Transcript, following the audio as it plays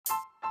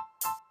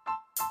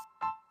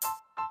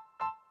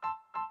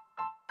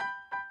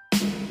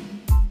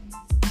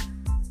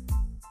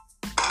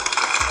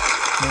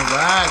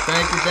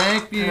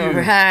Thank you. All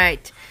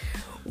right.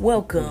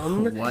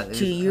 Welcome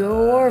to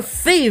your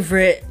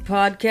favorite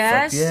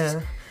podcast. Yeah.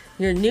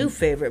 Your new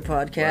favorite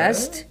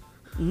podcast.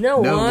 No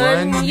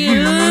one one you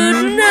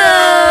know.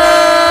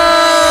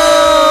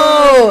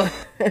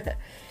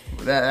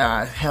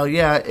 Hell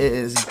yeah, it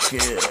is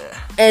good.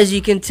 As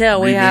you can tell,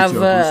 we have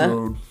a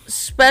episode.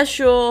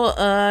 special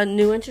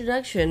new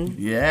introduction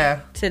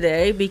Yeah.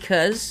 today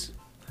because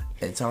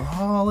It's a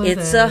holiday.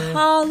 it's a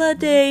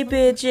holiday,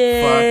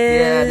 bitches. Fuck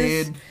yeah,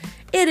 dude.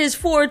 It is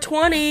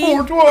 420.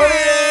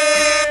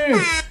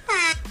 420!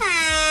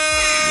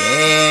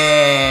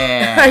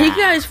 Yeah. Are you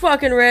guys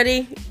fucking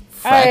ready?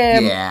 Fuck I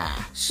am yeah.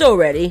 so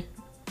ready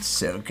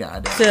So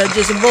goddamn. to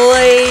just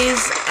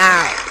blaze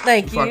out.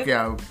 Thank you. Fuck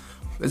yeah.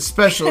 It's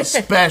special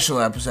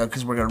episode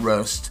because we're gonna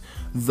roast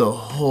the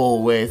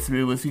whole way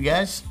through with you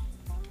guys.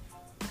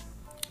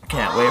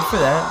 Can't wait for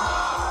that.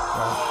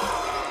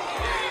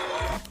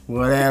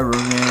 Whatever,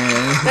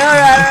 man. All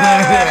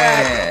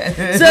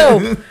right.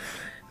 So,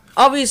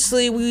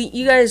 obviously,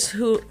 you guys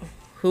who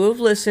have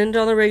listened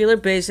on a regular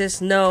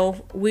basis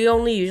know we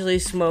only usually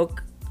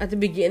smoke at the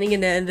beginning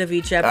and end of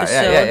each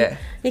episode yeah.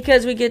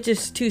 because we get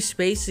just too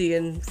spacey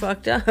and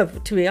fucked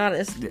up, to be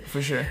honest. Yeah,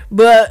 for sure.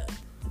 But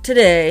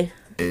today,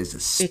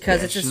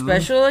 Because it's a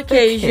special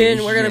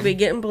occasion, we're going to be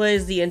getting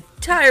blazed the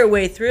entire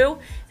way through.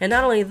 And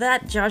not only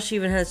that, Josh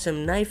even has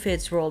some knife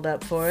hits rolled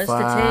up for us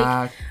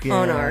to take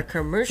on our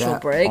commercial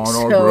break.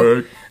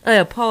 So I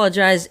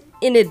apologize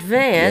in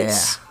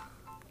advance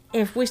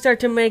if we start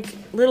to make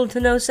little to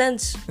no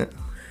sense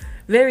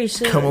very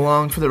soon. Come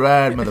along for the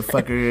ride,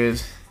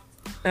 motherfuckers.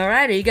 All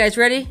right, are you guys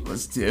ready?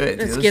 Let's do it.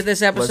 Let's get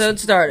this episode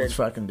started. Let's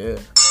fucking do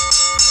it.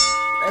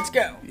 Let's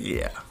go.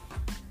 Yeah.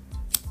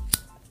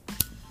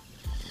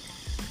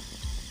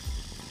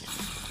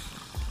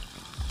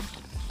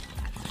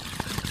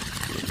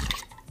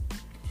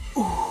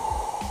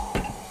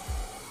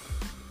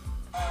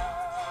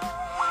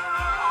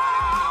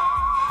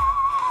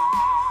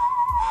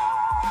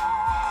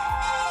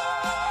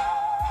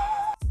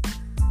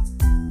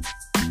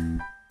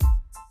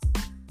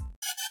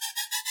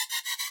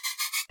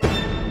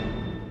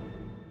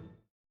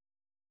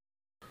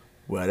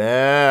 What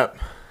up?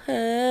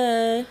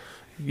 Hey.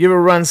 You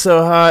ever run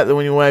so hot that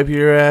when you wipe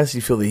your ass,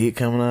 you feel the heat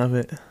coming off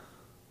it?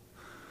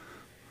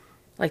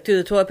 Like through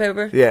the toilet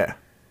paper? Yeah.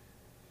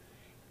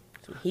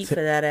 Some heat for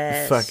that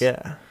ass. Fuck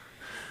yeah.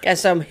 Got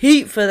some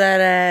heat for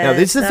that ass. Now,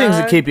 these are the things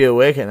that dog. keep you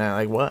awake at night.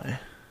 Like, why?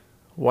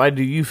 Why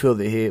do you feel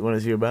the heat when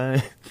it's your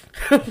body?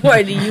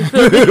 Why do you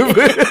feel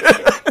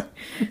it?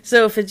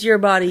 So if it's your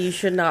body, you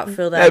should not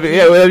feel that heat.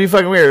 That'd be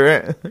fucking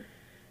weird, right?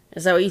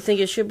 Is that what you think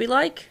it should be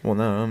like? Well,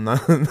 no, I'm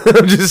not. I'm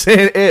just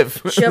saying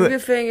if. Shove your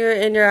finger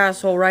in your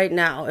asshole right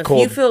now. If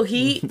you feel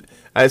heat,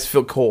 I just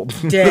feel cold.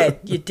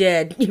 dead. You're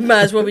dead. You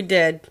might as well be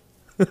dead.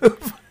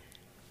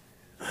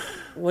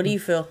 What do you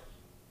feel?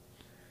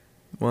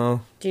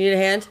 Well, Do you need a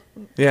hand?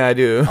 yeah, I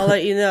do. I'll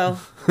let you know.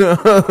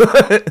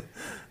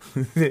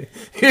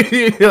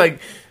 You're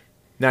like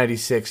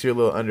 96. You're a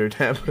little under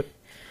temp.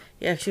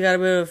 Yeah, she got a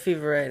bit of a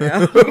fever right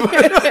now.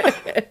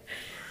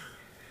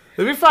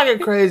 It'd be fucking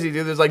crazy,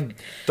 dude. There's like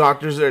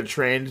doctors that are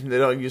trained. They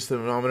don't use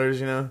thermometers,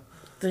 you know?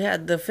 Yeah,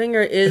 the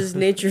finger is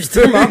nature's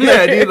thermometer.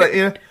 Yeah, dude. Like,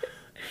 you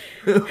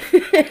know?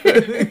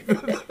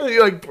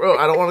 You're like, bro,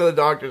 I don't want to go to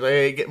the doctors. I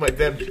hate getting my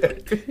temp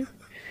checked.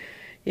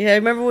 Yeah,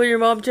 remember when your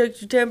mom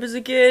checked your temp as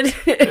a kid?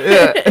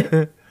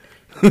 Yeah.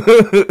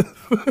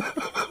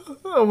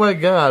 Oh my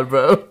god,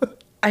 bro.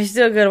 I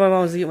still go to my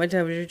mom's to get my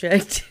temperature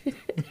checked.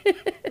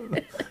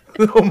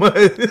 Oh my.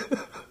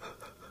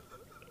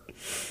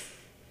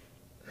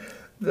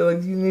 They're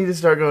like, you need to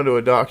start going to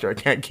a doctor. I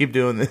can't keep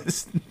doing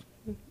this.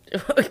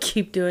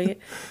 Keep doing it.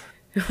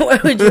 Why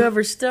would you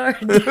ever start?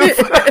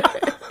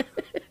 I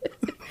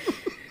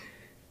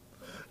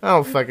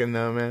don't fucking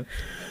know, man.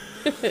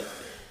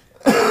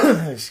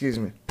 Excuse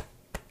me.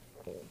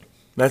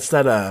 That's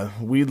that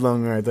weed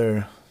lung right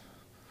there.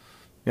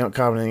 You don't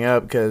cough anything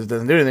up because it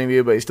doesn't do anything to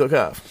you, but you still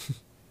cough.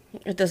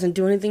 It doesn't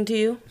do anything to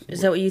you?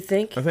 Is that what you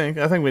think? I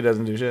think weed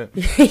doesn't do shit.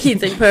 You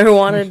think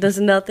marijuana does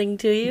nothing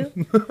to you?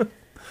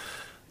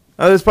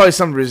 There's probably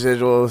some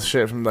residual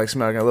shit from like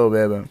smoking a little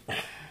bit,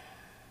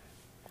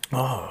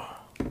 but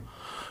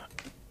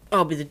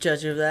I'll be the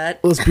judge of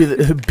that. let's be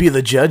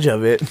the judge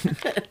of it.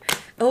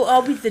 Oh,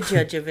 I'll be the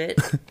judge of it.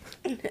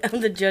 I'm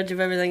the judge of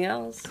everything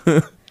else.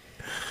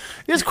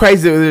 It's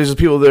crazy that there's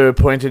people that are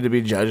appointed to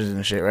be judges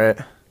and shit, right?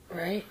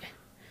 Right?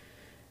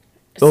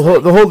 The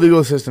whole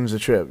legal system's a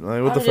trip.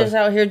 Like, what I'm the just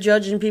fuck? out here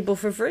judging people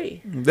for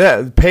free.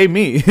 Yeah, pay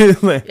me.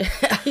 Like,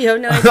 You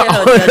have no idea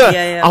how judgy I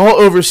am. I'll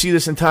oversee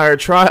this entire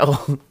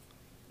trial.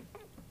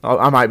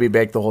 I might be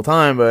baked the whole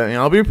time, but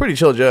I'll be a pretty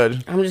chill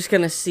judge. I'm just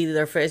gonna see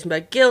their face and be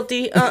like,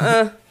 guilty,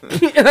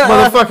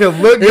 Motherfucker,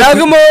 look. Lug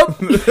them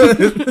up!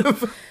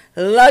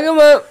 Lug them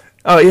up!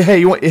 Oh yeah, hey,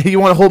 you want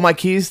to hold my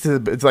keys to?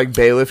 It's like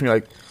bailiff, and you're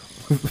like,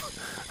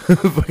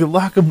 fucking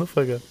lock them the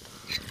fuck up.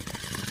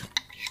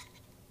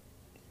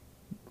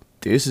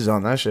 Deuces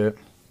on that shit.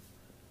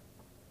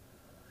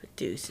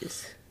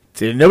 Deuces.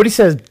 Dude, nobody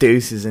says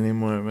deuces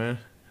anymore, man.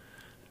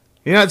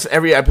 You know, it's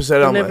every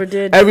episode. I never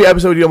did. Every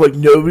episode, I'm like,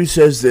 nobody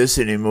says this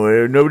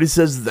anymore. Nobody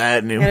says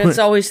that anymore. And it's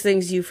always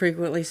things you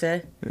frequently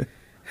say.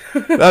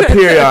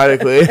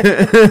 Periodically.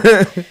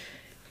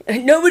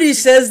 Nobody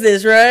says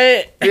this,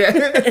 right?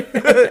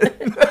 Yeah.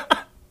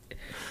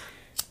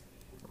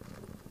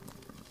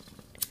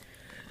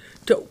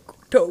 Dope.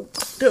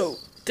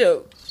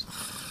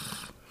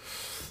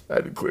 I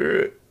had to clear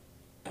it.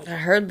 I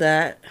heard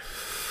that.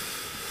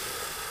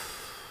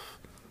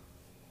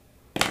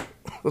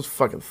 It was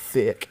fucking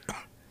thick.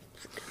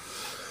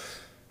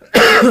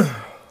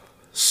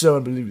 So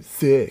unbelievably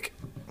thick.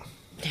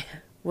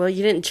 Well,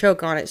 you didn't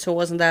choke on it, so it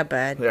wasn't that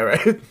bad. Yeah,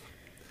 right? You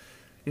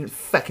didn't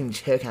fucking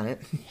choke on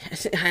it.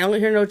 I don't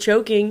hear no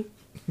choking.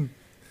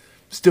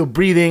 Still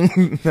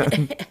breathing.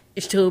 You're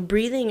still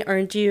breathing,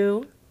 aren't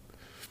you?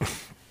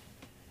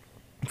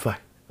 Fine.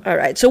 All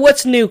right, so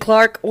what's new,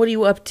 Clark? What are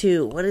you up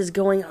to? What is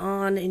going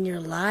on in your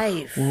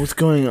life? Well, what's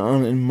going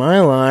on in my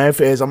life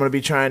is I'm going to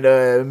be trying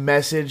to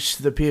message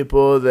the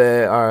people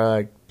that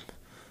are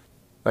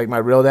like my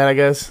real dad, I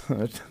guess.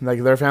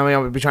 Like their family.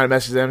 I'm going to be trying to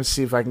message them to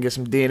see if I can get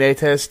some DNA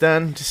tests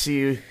done to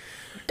see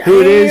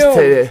who it is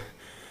to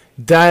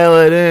dial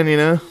it in, you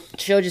know?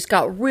 Show just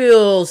got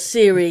real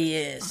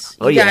serious.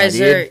 You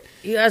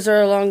guys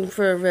are along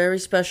for a very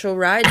special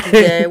ride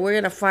today. We're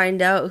gonna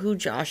find out who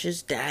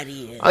Josh's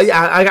daddy is. Oh yeah,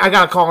 I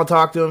gotta call and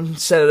talk to him,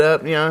 set it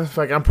up. You know,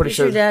 like I'm pretty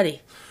sure. Who's your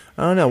daddy?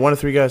 I don't know. One of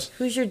three guys.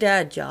 Who's your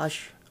dad,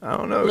 Josh? I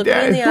don't know. Look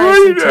Dad. me in the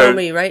eyes and tell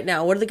me right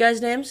now. What are the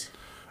guys' names?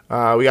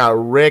 We got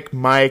Rick,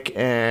 Mike,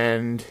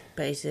 and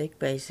Basic.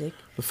 The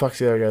fuck's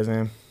the other guy's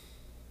name?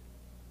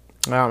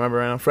 I don't remember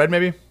right now. Fred,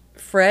 maybe.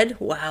 Fred?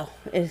 Wow,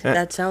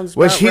 that sounds.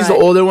 Which he's right. the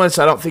older one,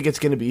 so I don't think it's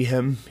gonna be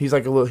him. He's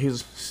like a little.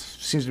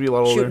 Seems to be a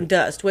lot older. Shooting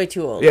dust, way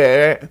too old.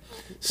 Yeah. Right?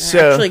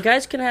 So actually,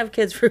 guys can have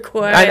kids for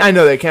quite. I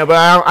know they can, but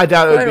I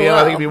doubt it would be him. I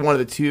think it'd be one of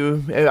the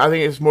two. I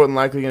think it's more than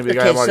likely gonna be the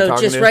guy I'm already talking to.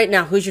 Okay, so just right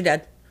now, who's your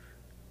dad?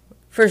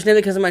 First name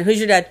that comes to mind. Who's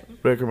your dad?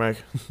 Rick or Mike.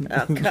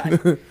 Oh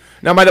God.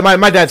 No,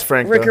 my dad's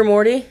Frank. Rick though. or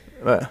Morty?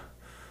 The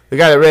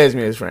guy that raised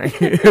me is Frank.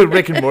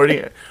 Rick and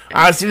Morty.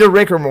 It's either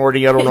Rick or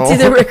Morty. I don't know. It's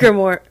either Rick or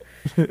Mort.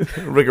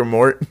 Rick or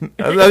Mort.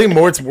 I think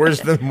Mort's worse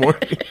than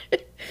Morty.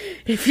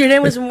 If your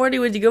name was Morty,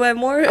 would you go by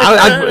Mort?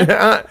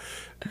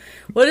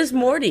 What is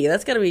Morty?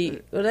 That's gotta be.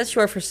 Well, that's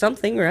short for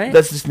something, right?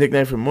 That's just a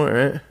nickname for Mort,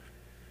 right?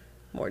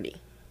 Morty.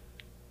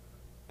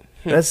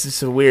 That's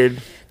just a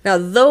weird. Now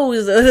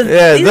these are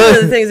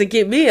the things that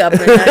keep me up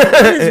at night.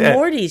 What is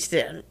Morty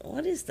stand?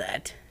 What is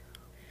that?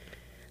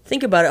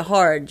 Think about it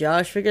hard,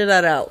 Josh. Figure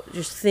that out.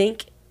 Just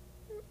think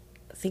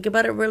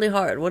about it really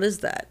hard. What is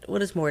that?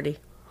 What is Morty?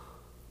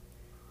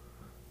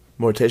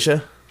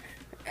 Morticia?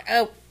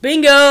 Oh,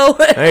 bingo!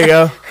 There you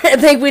go. I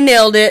think we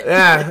nailed it.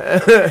 Yeah,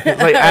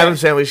 like Adam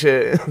Sandler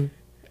shit.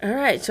 All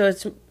right, so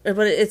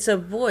it's a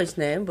boy's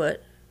name,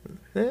 but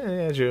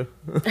yeah, true.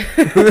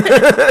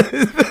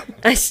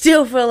 I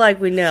still feel like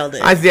we nailed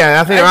it. I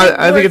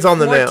think it's on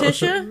the nail.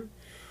 Morticia?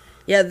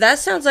 Yeah, that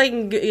sounds like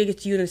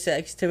it's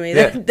unisex to me.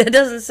 That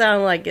doesn't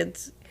sound like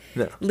it's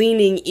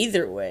leaning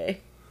either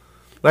way.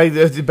 Like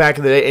back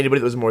in the day, anybody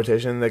that was a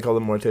mortician, they called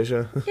them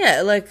Morticia.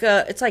 Yeah, like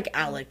it's like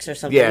Alex or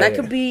something. That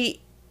could be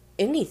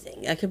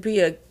anything. That could be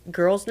a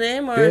girl's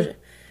name or a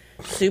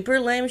super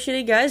lame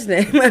shitty guy's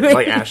name. I mean,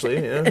 like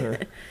Ashley, yeah.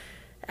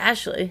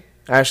 Ashley.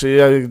 Ashley,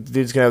 yeah,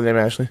 dude's gonna have the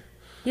name Ashley.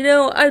 You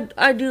know,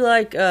 I do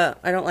like I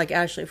don't like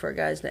Ashley for a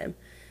guy's name,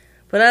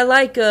 but I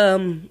like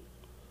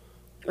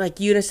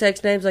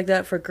unisex names like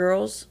that for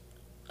girls,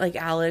 like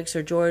Alex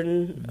or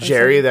Jordan. Or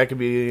Jerry, something. that could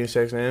be a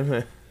unisex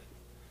name.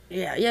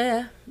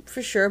 Yeah,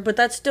 for sure. But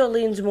that still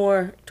leans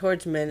more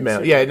towards men.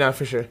 Male. Yeah, no,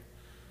 for sure.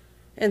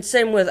 And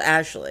same with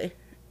Ashley.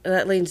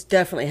 That leans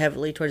definitely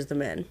heavily towards the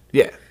men.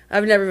 Yeah.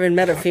 I've never even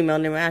met a female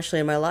named Ashley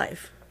in my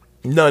life.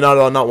 No, not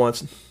at all. Not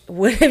once.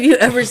 When have you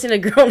ever seen a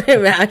girl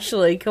named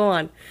Ashley? Come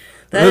on.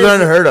 That is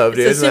unheard of,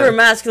 dude. It's a super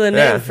masculine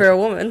name for a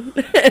woman.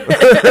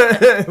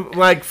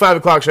 Like 5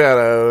 o'clock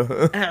shadow. I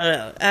don't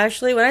know.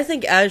 Ashley, when I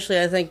think Ashley,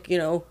 I think,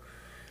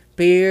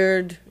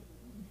 beard,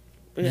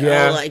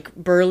 like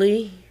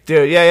burly.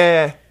 Dude,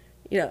 yeah.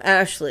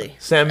 Ashley.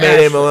 Sam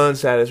Mayday Malone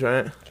status,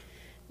 right?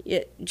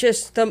 Yeah,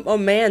 just a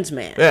man's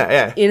man.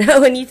 Yeah.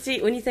 When you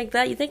think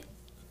that, you think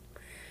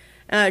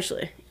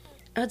Ashley.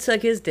 I'd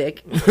suck his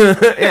dick.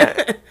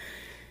 Yeah.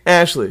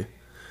 Ashley.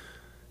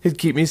 He'd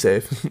keep me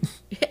safe.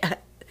 Yeah.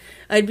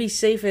 I'd be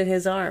safe in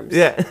his arms.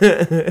 Yeah.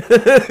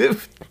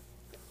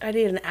 I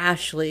need an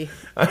Ashley.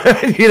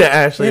 I need an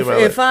Ashley in my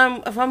life.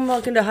 If I'm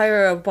looking to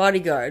hire a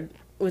bodyguard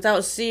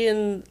without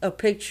seeing a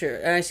picture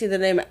and I see the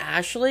name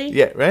Ashley,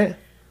 yeah, right.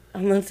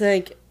 I'm gonna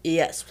think,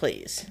 yes,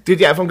 please, dude.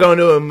 Yeah, if I'm going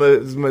to a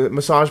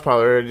massage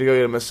parlor to go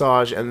get a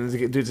massage and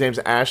the dude's name's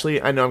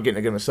Ashley, I know I'm getting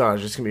a good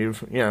massage. It's gonna be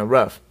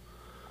rough.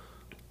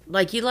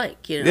 Like you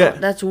like. Yeah.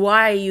 That's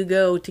why you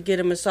go to get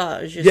a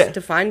massage, just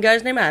to find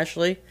guys named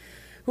Ashley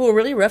who will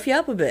really rough you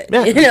up a bit.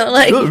 Yeah.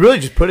 Really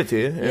just put it to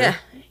you. Yeah.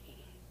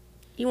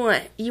 You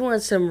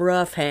want some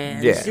rough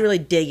hands. Yeah. You really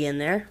dig in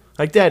there.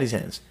 Like Daddy's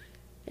hands.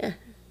 Yeah.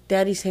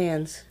 Daddy's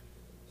hands.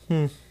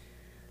 That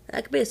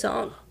could be a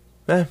song.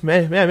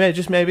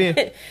 Just maybe.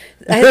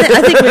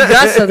 I think we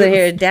got something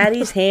here.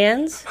 Daddy's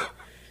hands,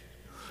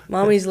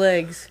 mommy's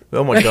legs.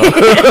 Oh my god.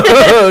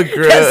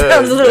 That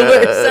sounds a little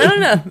worse. I don't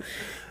know.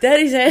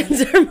 Daddy's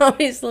hands or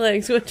mommy's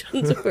legs? Which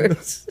one's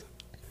worse?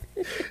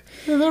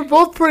 They're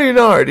both pretty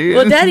gnarly, dude.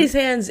 Well, Daddy's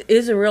hands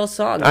is a real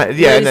song.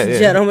 Ladies and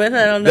gentlemen.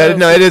 I don't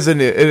know. It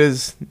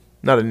is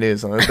not a new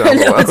song. No,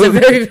 it's a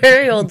very,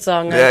 very old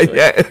song. Actually.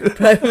 Yeah.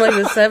 Probably from like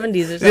the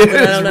 70s or something.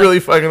 Yeah, it's really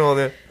fucking old.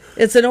 Yeah.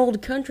 It's an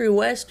old country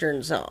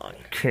western song.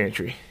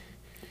 Country.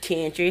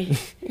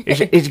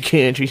 It's a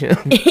country song.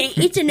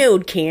 It's an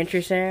old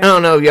country song. I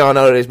don't know if y'all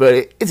know this,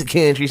 but it's a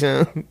country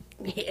song.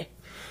 Yeah.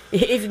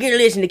 If you're going to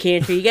listen to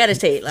country, you got to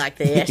say it like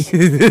this.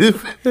 People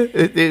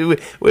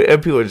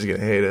are just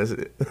going to hate us.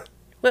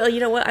 Well, you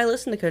know what? I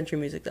listen to country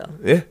music, though.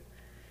 Yeah.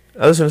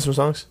 I listen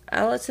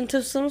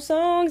to some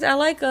songs. I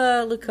like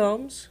Luke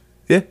Combs.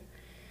 Yeah.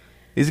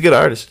 He's a good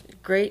artist.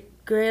 Great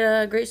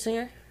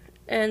singer.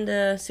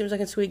 And seems like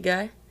a sweet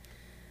guy.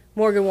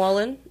 Morgan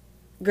Wallen.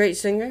 Great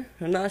singer.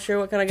 I'm not sure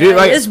what kind of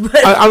guy he is, but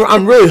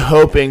I'm really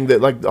hoping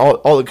that like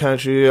all the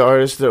country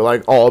artists, they're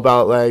like all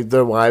about like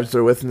their wives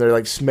they're with, and they're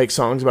like make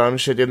songs about them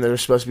and shit, and they're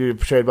supposed to be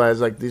portrayed by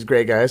as like these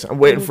great guys. I'm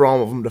waiting for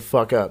all of them to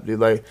fuck up, dude.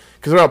 Like,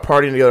 because they're all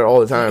partying together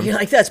all the time. You're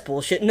like, that's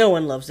bullshit. No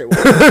one loves their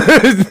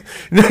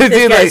wife.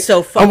 This guy's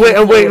so fucking.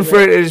 I'm waiting for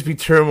it to just be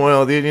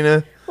turmoil, dude. You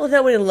know. Well,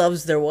 nobody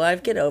loves their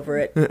wife. Get over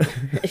it.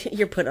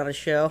 You're put on a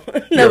show.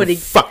 Nobody. You're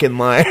a fucking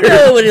liar.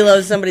 Nobody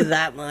loves somebody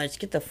that much.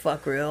 Get the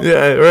fuck real.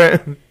 Yeah, right.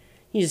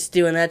 You're just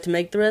doing that to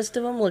make the rest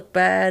of them look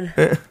bad.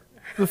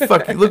 Look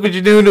what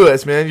you're doing to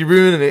us, man. You're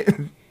ruining it.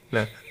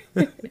 No.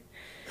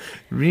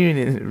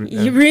 Ruining it.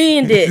 You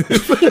ruined it.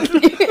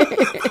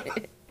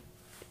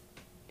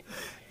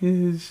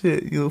 Yeah,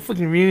 shit. You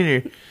fucking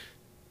ruined her.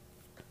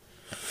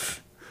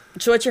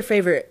 So what's your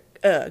favorite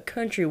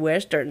country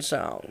western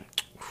song?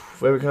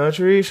 Favorite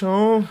country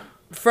song?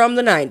 From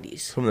the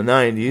 90s. From the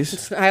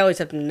 90s. I always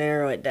have to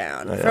narrow it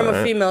down. From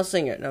a female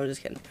singer. No, I'm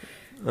just kidding.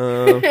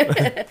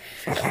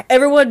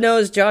 Everyone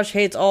knows Josh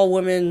hates all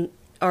women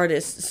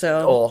artists,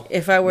 so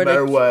if I were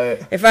to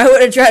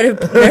try to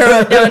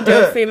narrow it down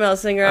to a female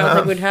singer, I don't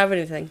think we'd have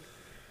anything.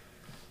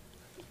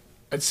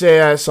 I'd say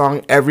a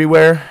song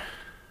 "Everywhere,"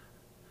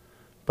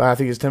 but I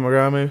think it's Tim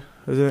McGraw, maybe,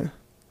 is it?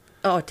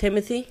 Oh,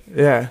 Timothy.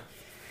 Yeah.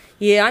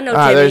 Yeah, I know.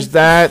 Timmy. There's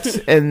that,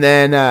 and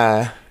then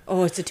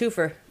it's a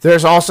twofer.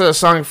 There's also a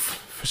song.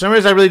 For some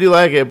reason, I really do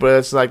like it, but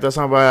it's like that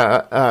song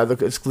by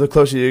it's the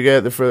closer you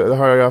get, the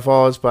harder I gotta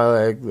fall. It's by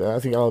like I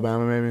think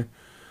Alabama, maybe.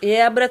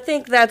 Yeah, but I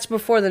think that's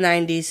before the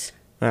 90s.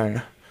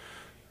 Alright.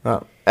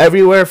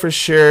 Everywhere for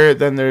sure.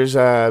 Then there's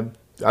a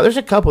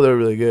couple that are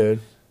really good.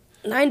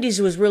 90s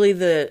was really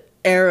the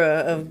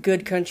era of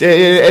good country. Yeah,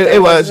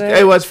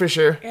 it was for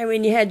sure. I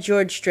mean, you had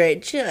George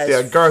Strait,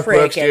 just Garth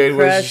Brooks, dude,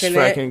 was just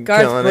fucking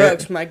Garth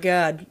Brooks, my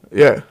God.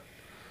 Yeah.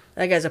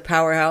 That guy's a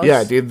powerhouse.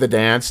 Yeah, dude, The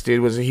Dance, dude,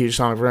 was a huge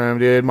song for him,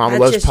 dude. Mama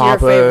That's Loves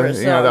Papa. Your favorite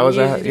song. That was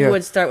you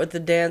would start with The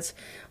Dance.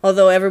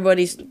 Although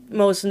everybody's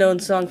most known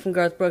song from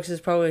Garth Brooks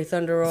is probably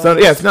Thunder Rolls.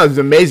 It's an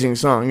amazing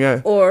song, yeah.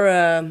 Or,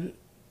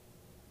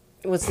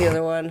 what's the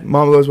other one?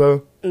 Mama Loves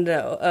Papa?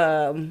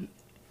 No,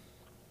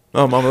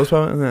 Oh, Mama Loves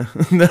Papa?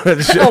 No.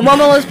 Oh,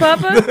 Mama Loves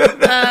Papa?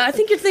 I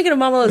think you're thinking of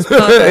Mama Loves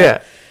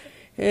Papa.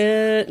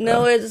 Yeah.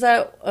 No, it's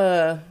that,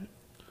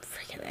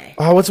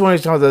 Oh, what's the one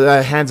he's talking about?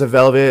 The Hands of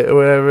Velvet or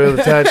whatever,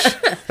 The Touch?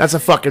 That's a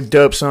fucking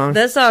dope song.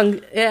 That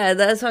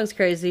song's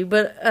crazy.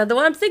 But the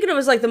one I'm thinking of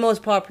is like the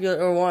most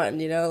popular one,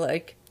 you know,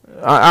 like.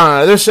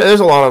 I don't know. There's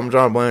a lot of them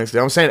drawing blanks.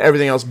 Dude. I'm saying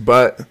everything else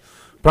but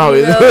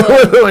probably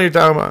the one you're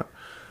talking about.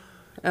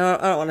 I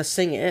don't want to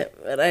sing it,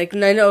 but I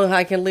know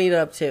I can lead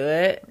up to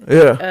it.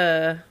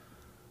 Yeah.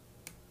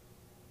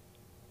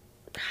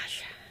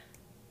 Gosh.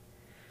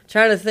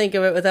 Trying to think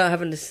of it without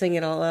having to sing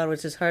it out loud,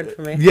 which is hard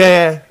for me.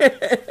 Yeah.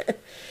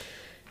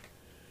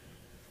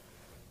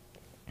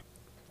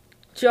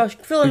 Josh,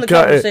 fill in the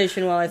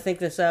conversation while I think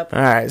this up.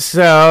 All right,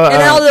 so...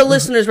 and all the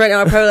listeners right now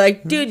are probably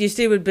like, dude, you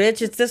stupid bitch,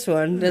 it's this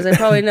one. As I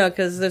probably know,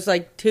 because there's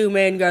like two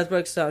main Garth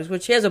Brooks songs,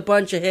 which he has a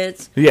bunch of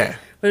hits. Yeah.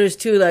 But there's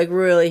two like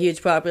really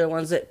huge popular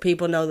ones that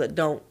people know that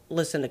don't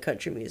listen to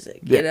country music,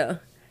 you know?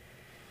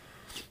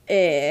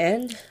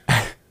 And...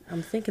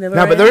 I'm thinking of it.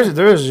 No, but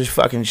there was just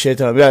fucking shit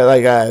ton.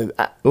 Like,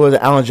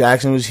 Alan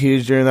Jackson was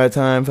huge during that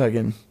time.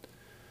 Fucking...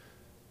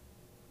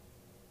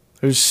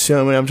 There's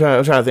so many. I'm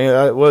trying to think.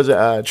 What was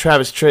it?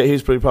 Travis Tritt. He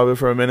was pretty popular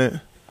for a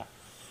minute.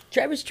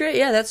 Travis Tritt,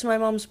 yeah, that's my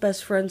mom's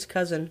best friend's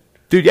cousin.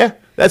 Dude, yeah,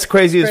 that's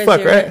crazy as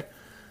fuck, right?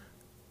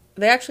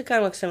 They actually kind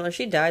of look similar.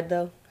 She died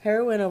though,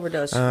 heroin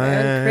overdose.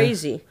 Man,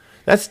 crazy.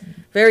 That's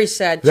very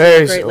sad. She's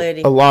a great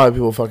lady. A lot of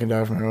people fucking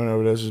die from heroin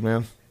overdoses,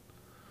 man.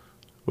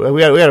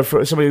 We had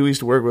somebody we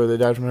used to work with that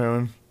died from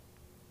heroin.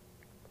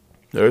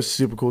 They're a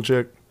super cool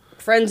chick.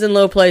 Friends in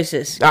Low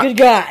Places. Good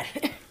God.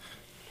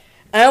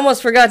 I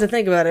almost forgot to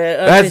think about it.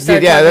 That's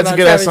a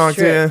good ass song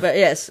too. Yeah. But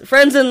yes,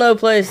 Friends in Low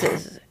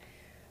Places.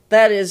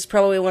 That is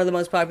probably one of the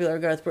most popular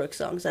Garth Brooks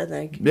songs, I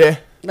think. Yeah.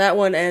 That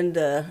one and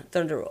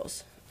Thunder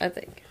Rolls, I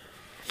think.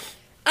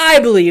 I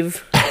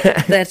believe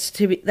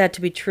that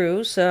to be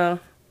true.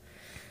 So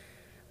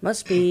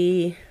Must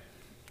be.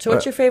 So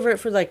what's your favorite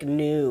for, like,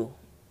 new?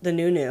 The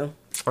new?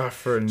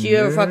 For Do you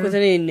ever fuck with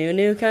any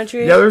new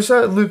country? Yeah, there's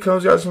Luke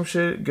Combs got some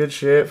good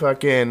shit.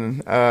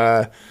 Fucking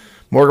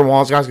Morgan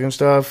Wallen's got some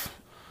stuff.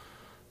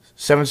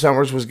 Seven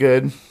Summers was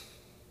good.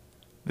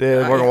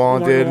 Morgan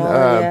Wallen did.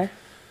 Yeah.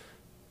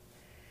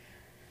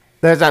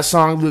 There's that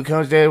song Luke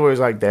Combs did where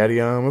it's like,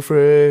 Daddy, I'm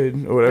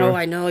afraid, or whatever. Oh,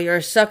 I know. You're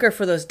a sucker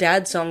for those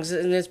dad songs,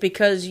 and it's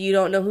because you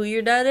don't know who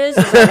your dad is?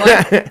 Is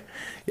that why?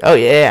 Oh,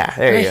 yeah.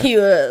 There you Are go.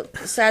 you a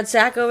sad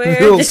sack over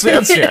here? Little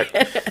sad sack.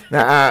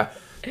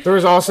 There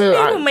was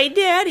also... my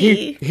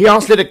daddy. He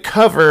also did a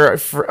cover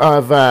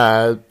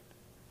of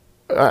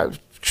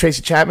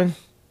Tracy Chapman.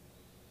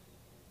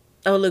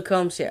 Oh, Luke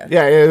Combs, yeah.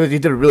 Yeah, he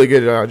did a really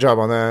good job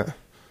on that.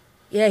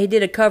 Yeah, he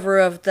did a cover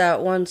of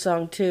that one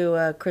song,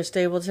 too, Chris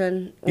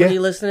Stapleton. What are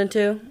you listening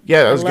to?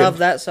 Yeah, that was good. I love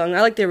that song.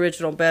 I like the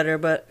original better,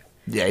 but...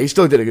 Yeah, he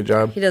still did a good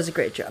job. He does a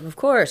great job, of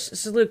course.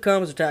 This is Luke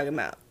Combs we're talking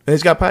about. And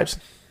he's got pipes.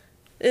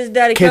 This is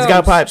Daddy Kids Combs.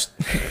 got pipes.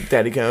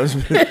 Daddy Combs.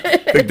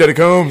 Big Daddy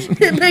Combs.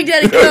 Big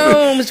Daddy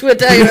Combs, we're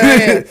talking about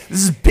here. This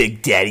is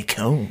Big Daddy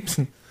Combs.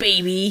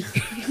 Baby.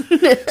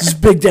 This is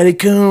Big Daddy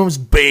Combs,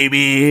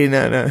 baby.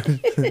 No.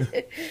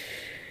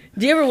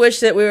 Do you ever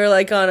wish that we were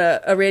like on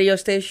a radio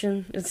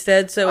station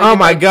instead? So Oh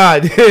my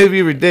God, it'd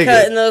be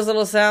ridiculous. Cutting those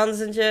little sounds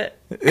and shit.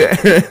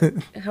 Yeah.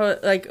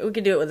 Like we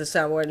could do it with a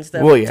soundboard and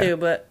stuff too.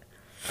 But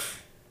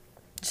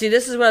see,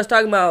 this is what I was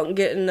talking about: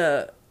 getting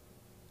a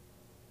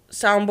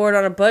soundboard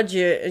on a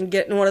budget and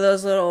getting one of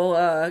those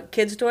little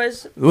kids'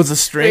 toys. What's the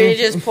string? Where you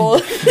just pull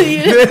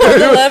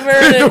the lever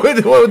and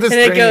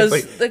it goes.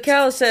 Like, the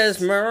cow says,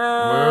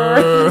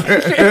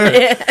 "Mrrr."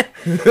 Yeah.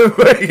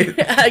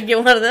 I get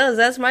one of those.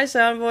 That's my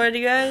soundboard,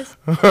 you guys.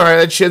 All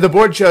right, the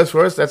board chose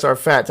for us. That's our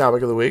fat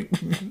topic of the week.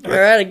 All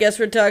right, I guess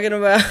we're talking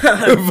about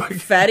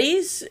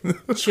fatties,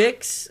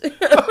 chicks.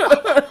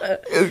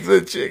 It's a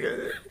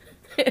chicken.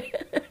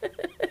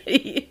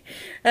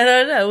 I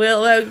don't know.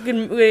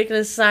 We can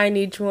assign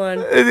each one.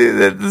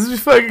 This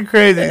is fucking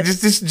crazy.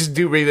 Just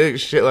do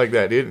ridiculous shit like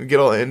that, dude. Get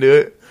all into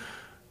it.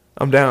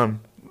 I'm down.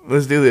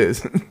 Let's do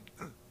this.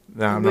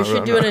 Nah, we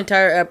should do an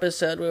entire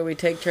episode where we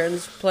take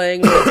turns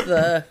playing with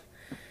the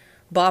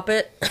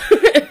bop-it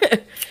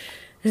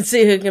and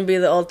see who can be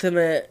the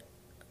ultimate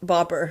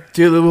bopper.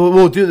 Dude,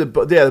 we'll do the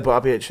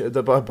bop-it,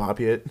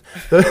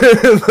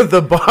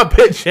 the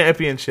bop-it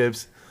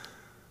championships.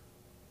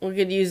 We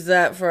could use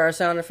that for our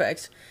sound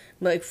effects.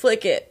 Like,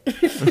 flick it. Pop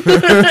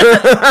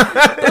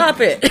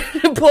it.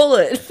 Pull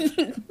it.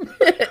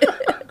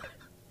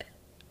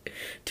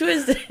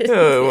 Twist it.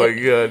 Oh my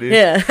God, dude.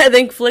 Yeah, I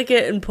think flick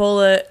it and pull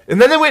it. And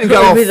then they went and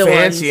got all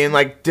fancy and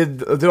like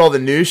did all the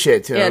new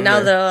shit to them. Yeah, now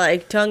they're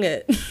like, tongue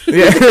it.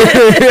 Yeah,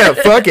 yeah,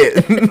 fuck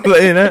it.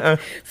 You know?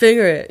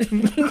 Finger it.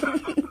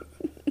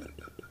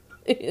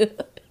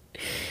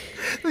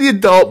 The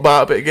adult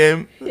bop-it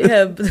game.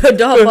 Yeah, the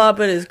adult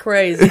bop-it is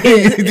crazy.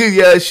 Dude,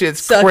 yeah, that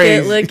shit's Suck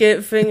crazy. It, lick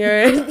it, finger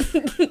it.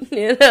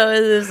 You know,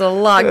 there's a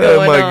lot going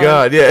on. Oh my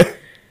God, yeah.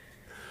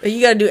 But you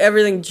gotta do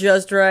everything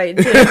just right,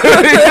 too.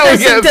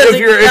 If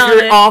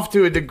you're off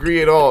to a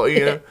degree at all,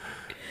 you know.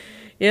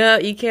 Yeah,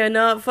 you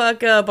cannot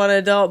fuck up on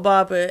adult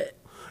bop-it.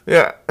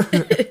 Yeah.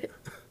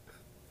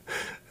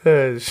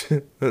 That's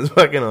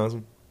fucking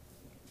awesome.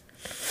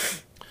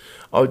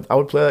 I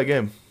would play that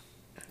game.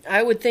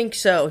 I would think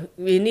so.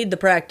 You need the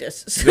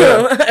practice.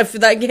 So if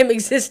that game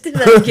existed,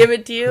 I'd give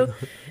it to you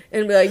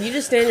and be like, you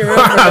just stay in your room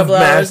for a couple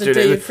hours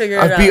until you figure it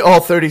out. I beat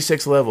all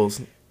 36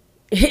 levels.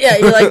 Yeah,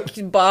 you're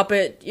like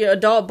bop-it, you're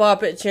adult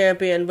bop-it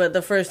champion, but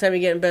the first time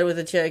you get in bed with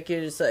a chick, you're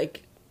just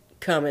like,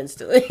 come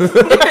instantly.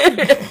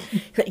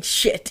 Like,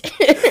 shit.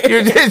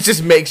 It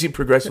just makes you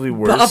progressively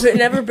worse. Bop-it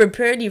never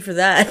prepared you for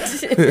that.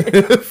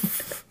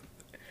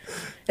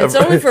 It's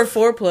only for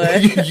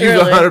foreplay. You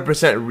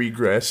 100%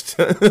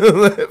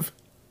 regressed.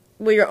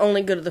 Well, you're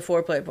only good at the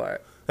foreplay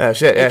part. Oh,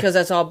 shit, yeah. Because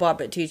that's all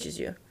bop-it teaches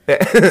you.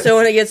 Yeah. So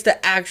when it gets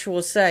to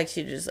actual sex,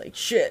 you're just like,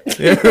 shit.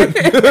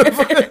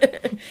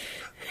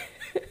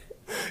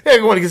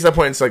 Yeah, when it gets to that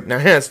point, it's like, now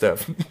hand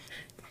stuff.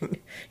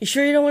 You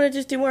sure you don't want to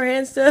just do more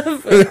hand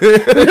stuff?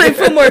 I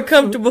feel more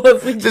comfortable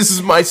if we just... This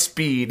is my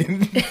speed.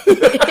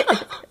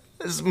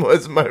 This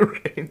is my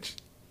range.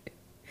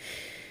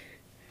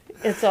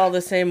 It's all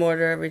the same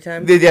order every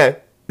time. Yeah.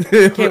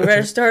 Okay, we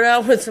better start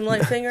out with some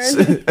light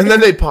fingering. And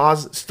then they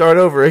pause, start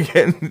over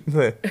again. And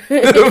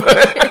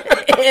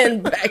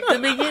back to the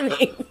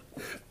beginning.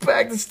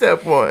 Back to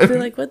step one. You're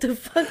like, what the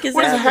fuck is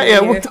happening Yeah,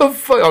 here? what the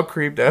fuck? All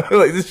creeped out.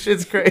 Like, this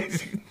shit's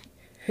crazy.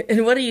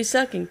 And what are you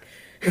sucking?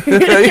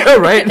 Yeah,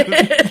 right?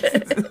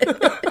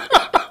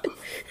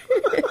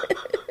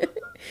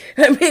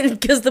 I mean,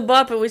 because the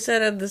bop-it we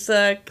said had the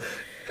suck,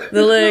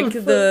 the lick,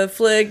 the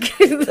flick,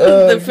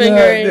 the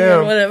fingering,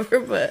 and whatever,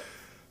 but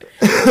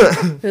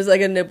there's like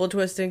a nipple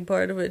twisting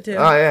part of it, too.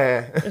 Oh,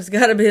 yeah. There's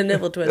got to be a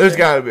nipple twister. There's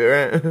got to be,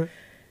 right?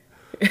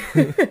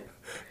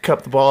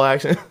 Cup the ball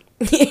action.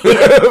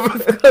 Yeah,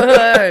 of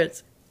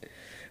course.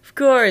 Of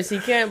course,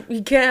 you can't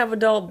have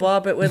adult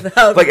bop-it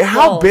without like,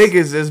 how balls. big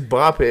is this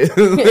bop-it?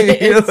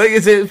 You know, like,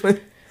 is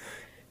it...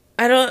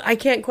 I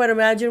can't quite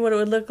imagine what it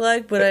would look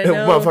like, but I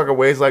know. Motherfucker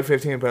weighs like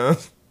 15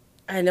 pounds.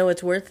 I know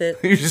it's worth it.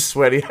 You're just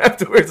sweaty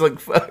afterwards, like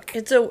fuck.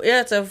 It's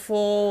a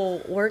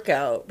full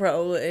workout,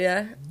 probably.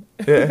 Yeah.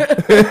 Yeah.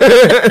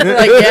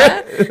 Like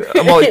yeah.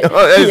 I'm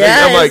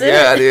like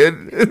yeah,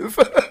 dude.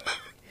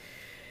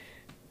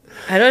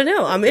 I don't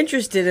know. I'm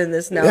interested in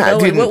this now. Yeah,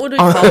 What would we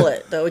call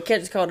it though? We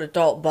can't just call it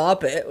adult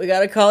bop-it. We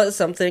gotta call it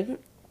something.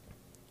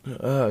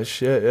 Oh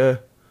shit! Yeah.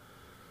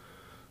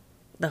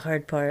 The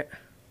hard part.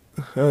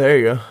 Oh, there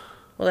you go.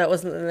 Well, that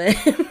wasn't the name.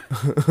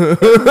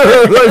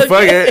 Like,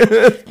 fuck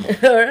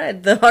it. All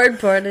right, the hard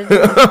part.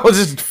 I was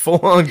just full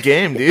on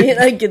game, dude.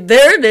 Like,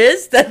 there it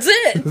is. That's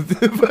it.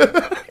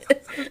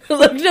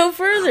 Look no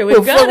further.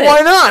 We've got it.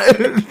 Why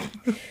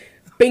not?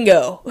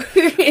 Bingo.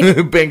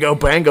 Bingo,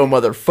 bango,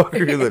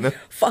 motherfucker.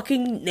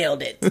 Fucking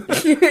nailed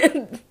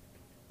it.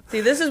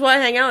 See, this is why I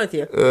hang out with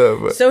you.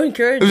 So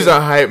encouraging. This is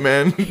a hype,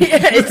 man.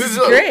 Yeah, it's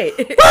great.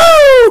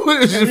 Woo!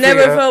 I've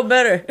never felt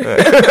better.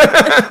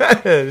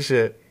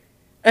 Shit.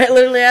 I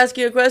literally ask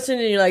you a question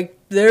and you're like,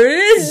 there it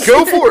is.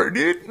 Go for it,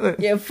 dude.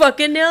 You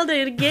fucking nailed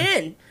it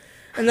again.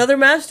 Another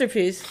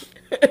masterpiece.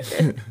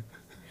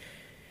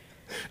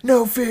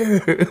 No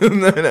fear.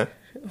 No.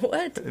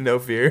 What? No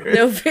fear.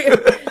 No fear.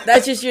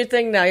 That's just your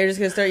thing now. You're just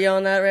going to start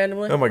yelling that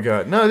randomly? Oh my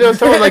god. No, I was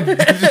talking like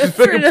just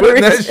fucking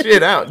putting that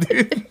shit out,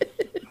 dude.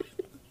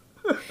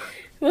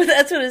 Well,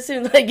 that's what it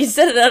seemed like. You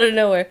said it out of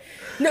nowhere.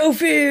 No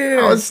fear.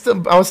 I was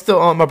still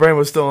on. My brain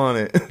was still on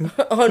it.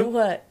 On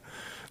what?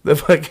 The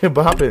fucking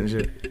bop and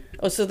shit.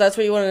 Oh, so that's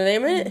what you want to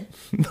name it?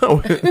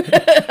 No.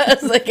 I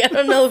was like, I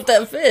don't know if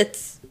that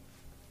fits.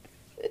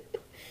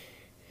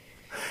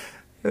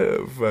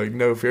 Oh, fuck.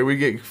 No fear. We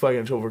get fucking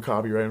in trouble for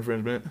copyright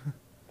infringement.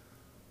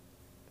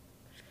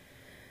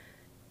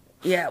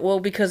 Yeah, well,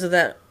 because of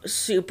that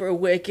super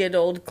wicked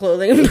old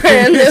clothing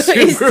brand that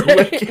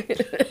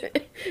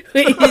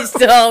we used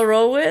to all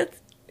roll with.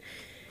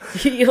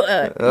 You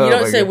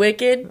don't say God.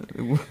 Wicked.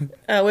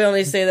 We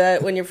only say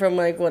that when you're from,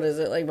 like, what is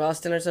it, like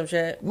Boston or some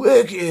shit?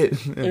 Wicked.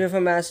 If you're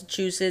from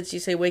Massachusetts, you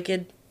say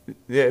wicked?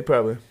 Yeah,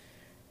 probably.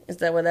 Is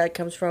that where that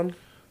comes from?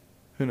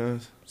 Who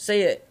knows?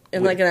 Say it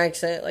in, like, an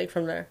accent, like,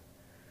 from there.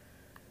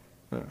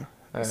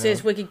 Say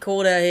it's wicked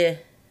cold out here.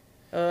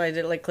 Oh, I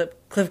did like clip.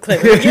 I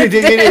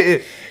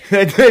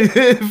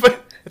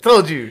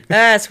told you.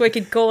 It's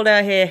wicked cold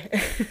out here.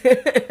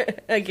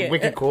 Okay.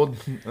 Wicked cold.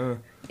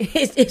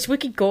 It's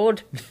wicked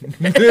cold.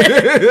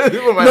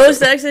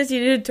 Most accents you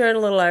do turn a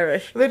little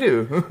Irish. They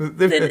do.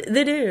 They do.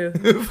 They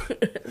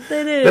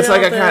do. That's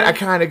like I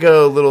kind of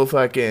go a little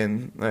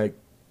fucking like,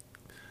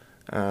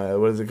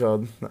 what is it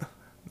called?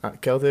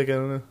 Not Celtic.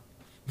 I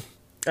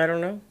don't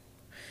know.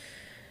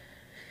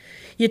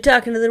 You're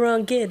talking to the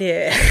wrong kid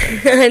here.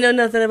 I know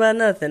nothing about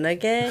nothing,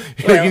 okay?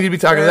 Well, you need to be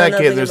talking to that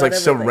kid. There's like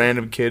some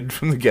random kid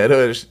from the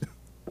ghetto.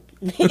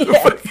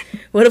 Yeah.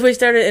 What if we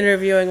started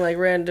interviewing like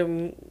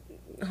random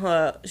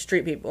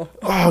street people?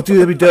 Oh, dude,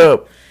 that'd be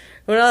dope.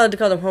 We're not allowed to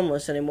call them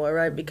homeless anymore,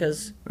 right?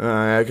 Because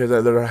because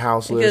they're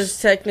houseless.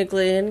 Because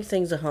technically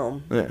anything's a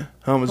home. Yeah,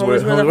 home is where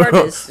the heart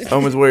is.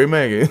 Home is where you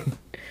make it.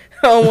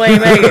 Home where you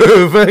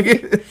make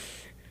it.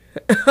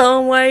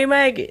 Home where you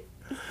make it.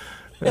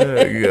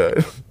 Oh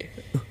god.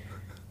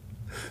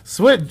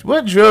 So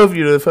what drove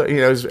you to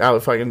just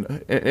out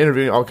fucking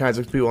interviewing all kinds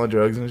of people on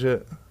drugs and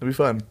shit? It'd be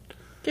fun.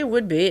 It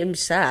would be. It'd be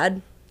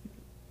sad.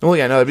 Oh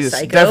yeah, no, it'd be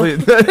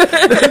definitely.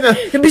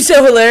 It'd be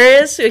so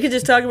hilarious. We could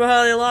just talk about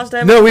how they lost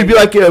everything. No, we'd be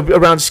like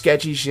around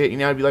sketchy shit.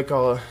 It'd be like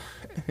all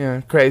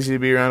crazy to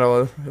be around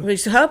all. Wait,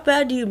 so how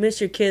bad do you miss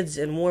your kids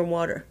in warm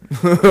water?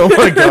 Oh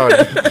my god,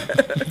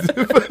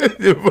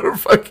 we're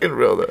fucking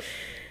real though.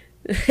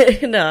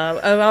 No,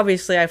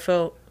 obviously I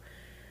felt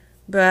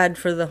bad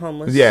for the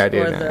homeless. Yeah,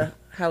 dude, or the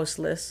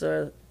houseless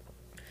or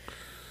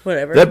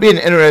whatever. That'd be an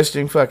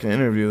interesting fucking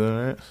interview,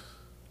 though, right?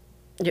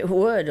 It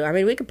would. I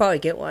mean, we could probably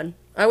get one.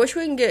 I wish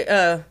we can get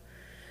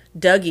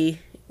Dougie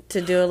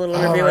to do a little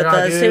interview with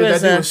us. Dude,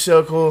 that dude was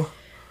so cool.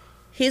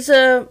 He's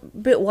a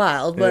bit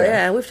wild, but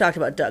yeah, we've talked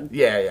about Doug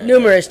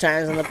numerous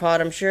times on the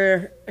pod. I'm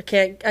sure I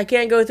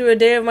can't go through a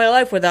day of my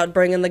life without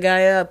bringing the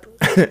guy up.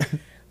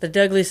 The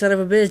Dougly son of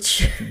a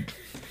bitch.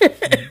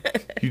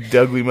 You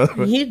Dougly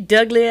motherfucker. You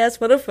Dougly ass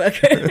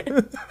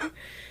motherfucker.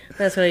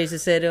 That's what I used to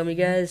say to him, you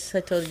guys.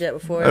 I told you that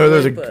before.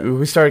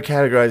 We started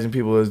categorizing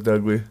people as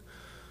Dougly.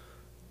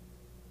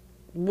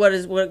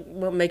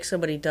 What makes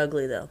somebody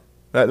Dougly though?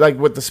 Like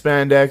what the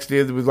spandex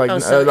did with like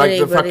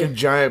the fucking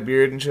giant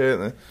beard and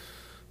shit.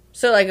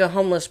 So like a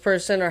homeless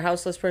person or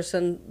houseless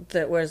person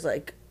that wears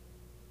like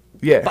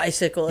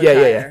bicycle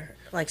attire,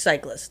 like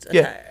cyclist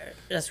attire.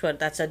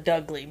 That's a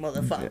Dougly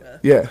motherfucker.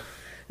 Yeah.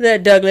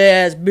 That Dougly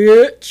ass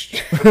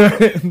bitch.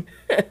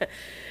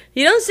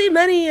 You don't see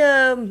many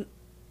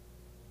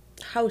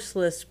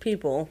houseless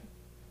people.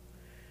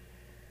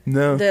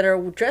 No. That are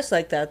dressed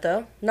like that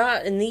though.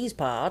 Not in these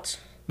parts.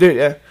 Dude,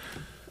 yeah.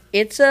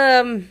 It's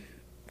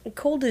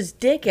cold as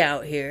dick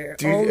out here,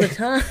 dude, all the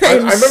time. I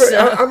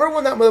remember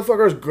when that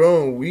motherfucker was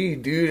growing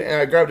weed, dude, and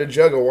I grabbed a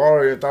jug of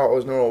water and thought it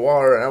was normal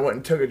water, and I went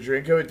and took a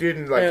drink of it, dude,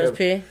 and like it was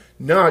pee?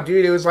 No,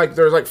 dude, it was like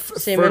there was like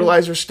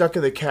fertilizer stuck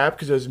in the cap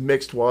because it was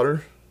mixed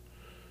water.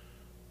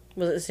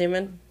 Was it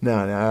semen?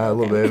 No, a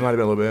little bit. It might have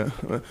been a little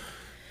bit.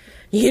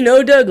 You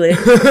know Douglas.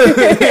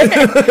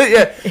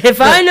 Yeah.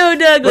 If I know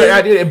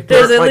Douglas,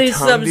 there's at least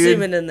some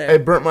semen in there.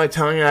 It burnt my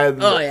tongue.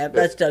 Oh, yeah,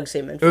 that's Doug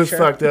semen. It was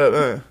fucked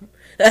up.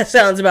 That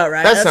sounds about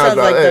right. That sounds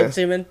like Doug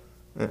semen.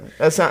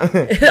 That sounds.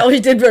 It always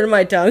did burn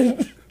my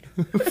tongue.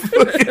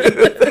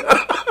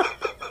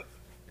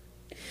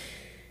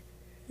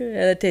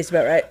 Yeah, that tastes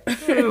about right.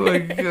 Oh my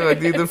god,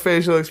 dude, the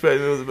facial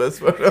expression was the best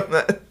part on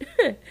that.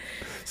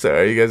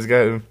 Sorry, you guys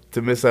got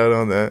to miss out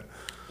on that.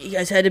 You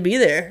guys had to be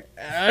there.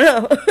 I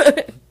don't know.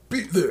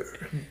 Be there.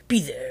 Be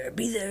there.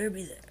 Be there.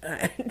 Be there. All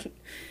right.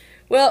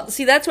 Well,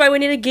 see, that's why we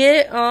need to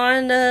get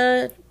on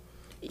YouTube.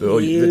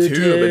 The tube,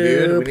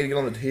 dude. We need to get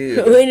on the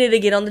tube. We need to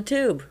get on the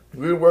tube.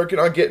 We've been working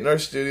on getting our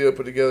studio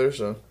put together,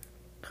 so.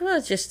 Oh,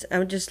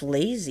 I'm just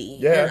lazy.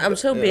 Yeah. And I'm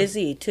so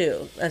busy,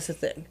 too. That's the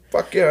thing.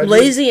 Fuck yeah.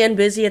 Lazy and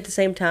busy at the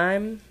same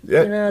time.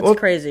 Yeah. You know, it's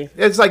crazy.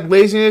 It's like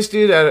laziness,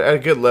 dude, at a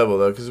good level,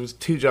 though, because it was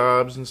 2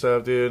 jobs and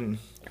stuff, dude.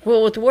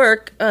 Well, with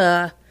work,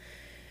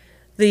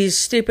 these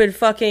stupid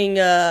fucking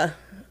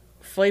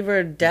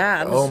flavored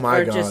dabs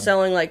are just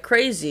selling like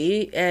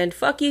crazy, and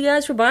fuck you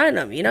guys for buying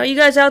them. You know, you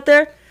guys out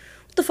there,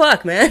 what the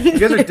fuck, man? You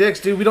guys are dicks,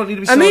 dude. We don't need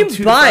to be selling 2,000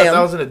 to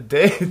 5,000 a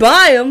day.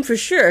 Buy them for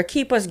sure.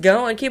 Keep us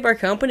going. Keep our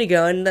company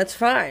going. That's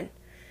fine.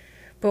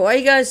 But why are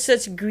you guys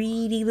such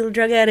greedy little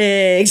drug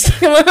addicts?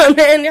 Come on,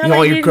 man. You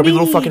want your grubby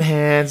little fucking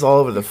hands all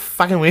over the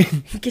fucking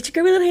weed. Get your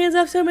grubby little hands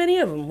off so many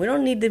of them. We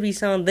don't need to be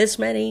selling this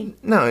many.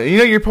 No, you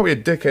know, you're probably a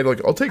dickhead.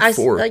 Like, I'll take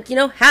 4. Like, you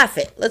know, half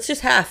it. Let's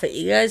just half it.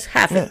 You guys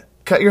half it.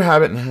 Cut your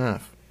habit in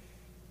half.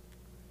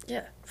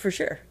 Yeah, for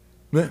sure.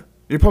 Yeah.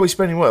 You're probably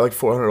spending, what, like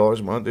 $400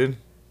 a month, dude?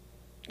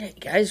 Hey,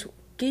 guys,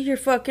 get your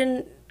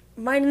fucking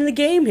mind in the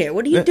game here.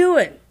 What are you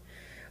doing?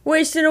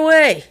 Wasting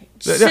away.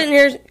 Just sitting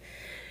here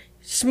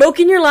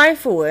smoking your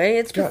life away.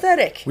 It's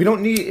pathetic. We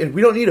don't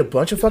need a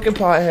bunch of fucking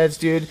potheads,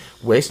 dude,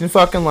 wasting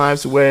fucking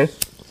lives away.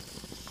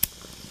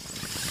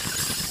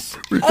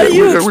 We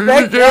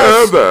can't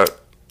have that.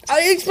 How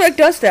do you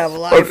expect us to have a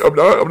life?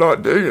 I'm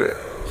not digging it.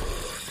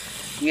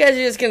 You guys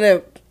are just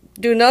gonna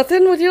do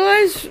nothing with your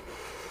lives?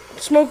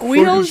 Smoke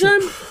weed all the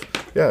time?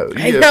 Yeah.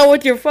 Hang out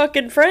with your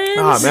fucking friends?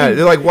 Ah, man.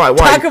 They're like, why?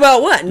 Talk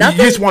about what? Nothing?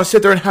 You just want to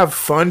sit there and have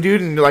fun,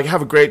 dude, and like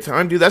have a great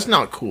time, dude? That's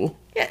not cool.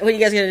 Yeah, what, you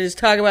guys gonna just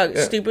talk about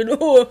stupid,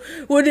 oh,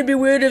 wouldn't it be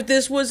weird if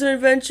this was an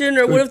invention,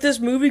 or what if this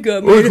movie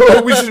got made?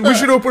 we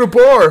should open a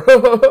bar.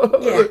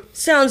 Yeah,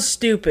 sounds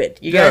stupid.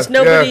 You guys,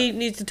 nobody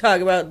needs to talk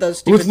about those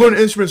stupid Let's learn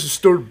instruments and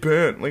start a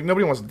band. Like,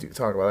 nobody wants to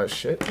talk about that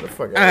shit. Get the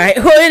fuck out. Alright,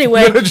 well,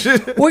 anyway,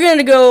 we're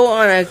gonna go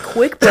on a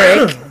quick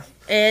break,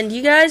 and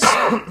you guys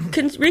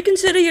can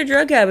reconsider your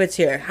drug habits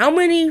here. How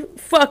many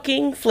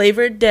fucking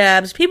flavored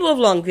dabs, people of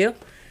Longview,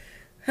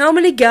 how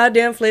many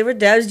goddamn flavored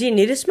dabs do you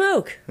need to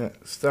smoke? Yeah,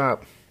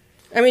 stop.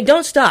 I mean,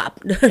 don't stop.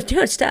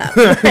 Don't stop.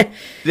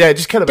 Yeah,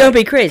 just cut it back. Don't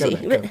be crazy.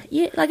 But,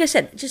 yeah, like I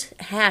said, just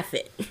half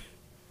it.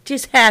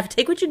 Just half.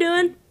 Take what you're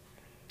doing,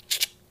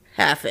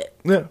 half it.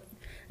 Yeah.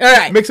 All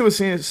right. Mix it with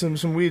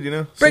some weed, you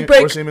know? Break.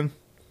 Or semen.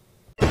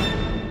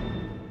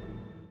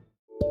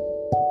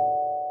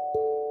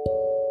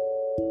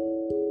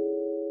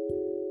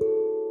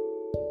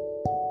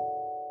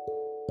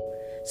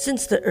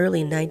 Since the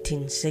early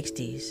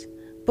 1960s,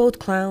 both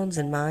clowns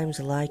and mimes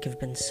alike have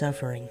been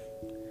suffering.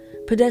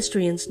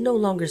 Pedestrians no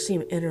longer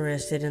seem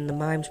interested in the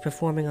mimes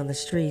performing on the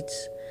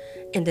streets,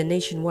 and a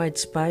nationwide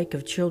spike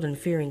of children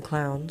fearing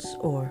clowns,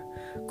 or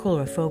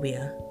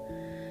coulrophobia.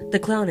 The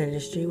clown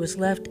industry was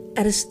left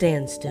at a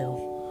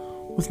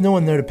standstill. With no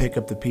one there to pick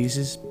up the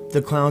pieces,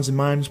 the clowns and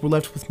mimes were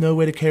left with no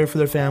way to care for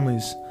their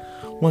families.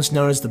 Once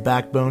known as the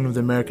backbone of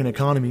the American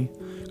economy,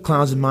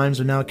 clowns and mimes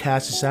are now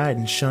cast aside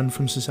and shunned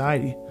from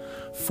society,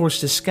 forced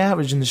to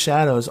scavenge in the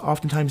shadows,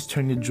 oftentimes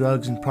turning to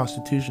drugs and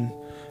prostitution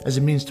as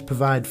a means to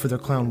provide for their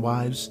clown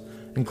wives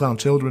and clown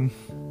children.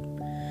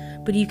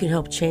 But you can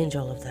help change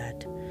all of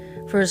that.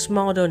 For a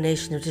small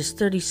donation of just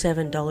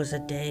 $37 a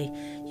day,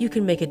 you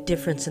can make a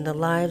difference in the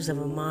lives of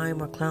a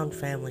mime or clown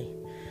family,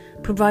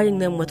 providing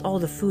them with all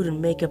the food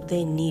and makeup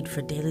they need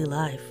for daily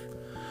life.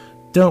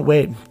 Don't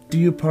wait. Do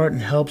your part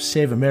and help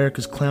save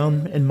America's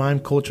clown and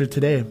mime culture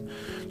today.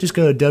 Just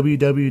go to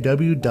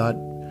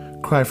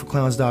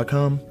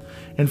www.cryforclowns.com,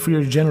 and for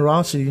your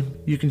generosity,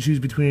 you can choose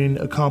between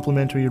a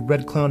complimentary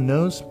red clown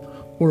nose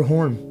or a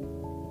horn.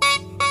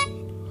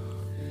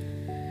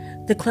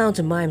 The clowns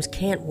and mimes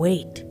can't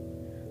wait,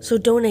 so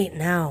donate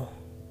now.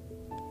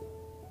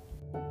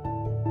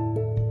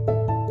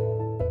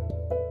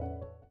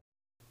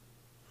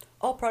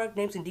 All product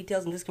names and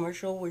details in this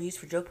commercial were used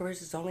for joke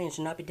purposes only and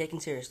should not be taken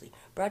seriously.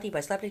 Brought to you by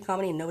Slapdick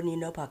Comedy and Nobody You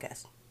Know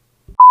Podcast.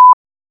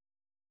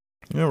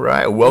 All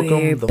right, welcome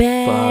We're the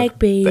back, fuck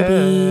baby.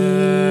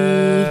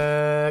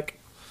 back.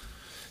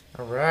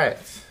 All right.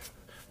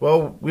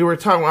 Well, we were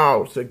talking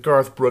about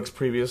Garth Brooks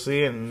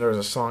previously, and there was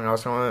a song I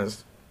was talking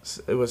about.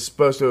 It was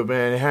supposed to have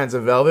been Hands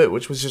of Velvet,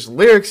 which was just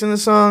lyrics in the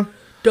song.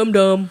 Dum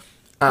dum.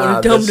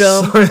 Dum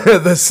dum.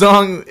 The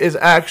song is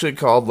actually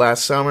called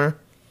Last Summer.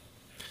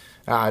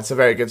 It's a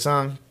very good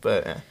song,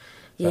 but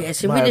yeah.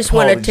 So we just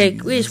want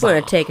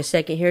to take a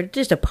second here to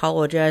just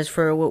apologize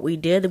for what we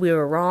did. We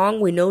were wrong.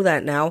 We know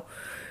that now.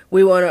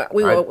 We want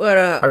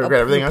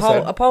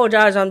to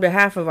apologize on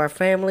behalf of our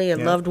family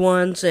and loved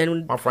ones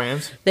and our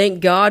friends. Thank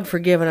God for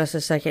giving us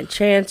a second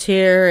chance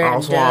here. And, I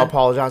also want to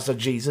apologize to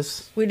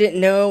Jesus. We didn't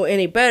know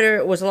any better.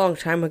 It was a long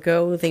time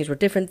ago. Things were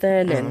different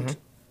then, and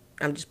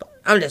I'm just playing.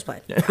 I'm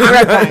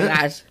not playing,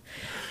 guys.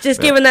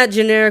 Just giving that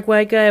generic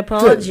white guy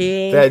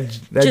apology. That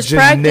just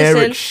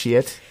generic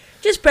shit.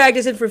 Just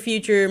practicing for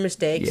future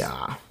mistakes.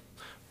 Yeah.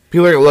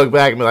 People are going to look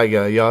back and be like,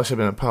 y'all should have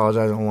been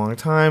apologizing a long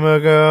time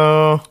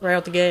ago. Right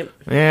out the gate.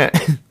 Yeah.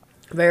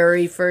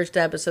 Very first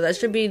episode. That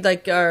should be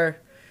like our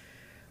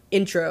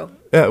intro.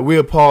 Yeah, we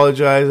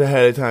apologize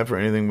ahead of time for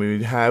anything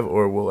we have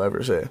or will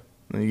ever say.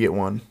 And you get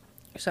one.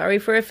 Sorry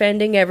for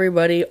offending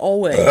everybody,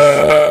 always.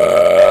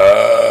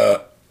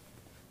 Oh,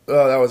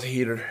 that was a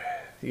heater.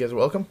 You guys are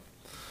welcome.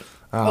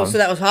 So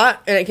that was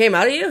hot and it came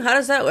out of you? How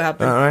does that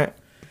happen? All right.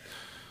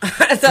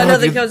 I thought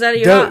nothing comes out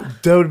of your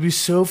hot. That would be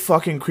so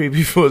fucking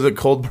creepy if it was a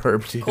cold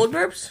burp, dude. Cold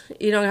burps?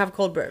 You don't have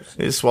cold burps.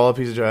 You just swallow a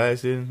piece of dry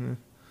ice, dude.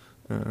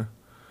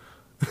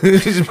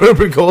 Just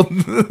burping cold.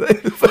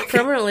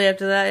 Permanently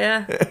after that,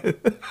 yeah.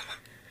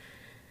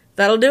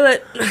 That'll do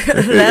it.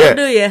 That'll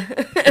do you.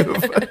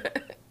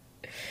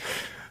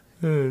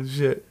 Oh,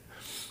 shit.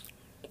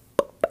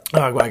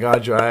 Oh, my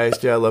God, dry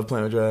ice. Yeah, I love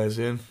playing with dry ice,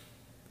 dude.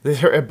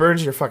 It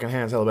burns your fucking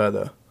hands hella bad,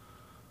 though.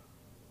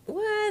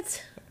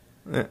 What?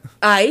 Yeah.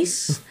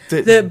 Ice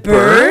that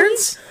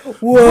burns?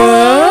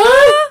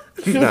 What?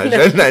 No,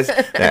 that's nice.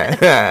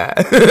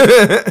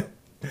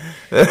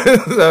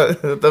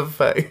 What the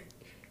fuck?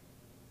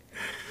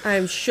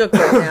 I'm shook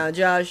right now,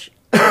 Josh.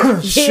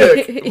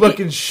 Shook.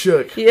 Looking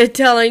shook. You're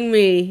telling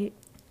me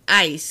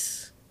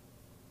ice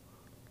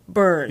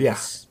burns. Yeah.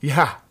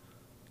 Yeah.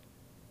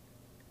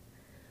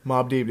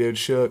 Mob Deep, dude.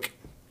 Shook.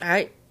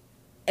 Alright.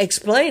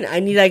 Explain.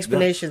 I need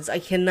explanations. I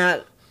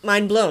cannot...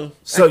 Mind blown.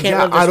 So,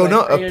 yeah, I don't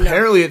know.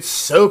 Apparently it's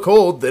so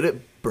cold that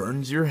it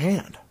burns your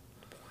hand.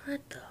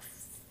 What the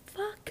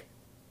fuck?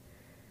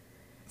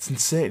 It's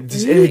insane.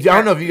 I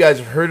don't know if you guys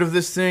have heard of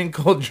this thing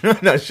called...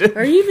 No, shit.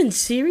 Are you even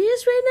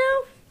serious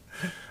right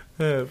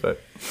now? But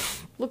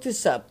look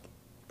this up.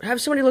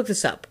 Have somebody look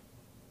this up.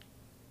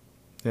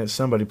 Yeah,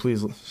 somebody,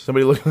 please.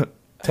 Somebody look.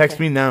 Text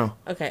me now.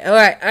 Okay. All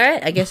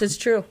right. I guess it's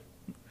true.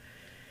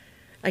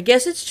 You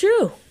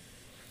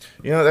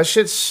know, that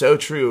shit's so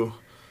true.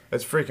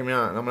 That's freaking me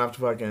out, and I'm gonna have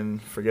to fucking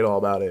forget all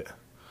about it.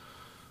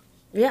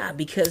 Yeah,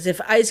 because if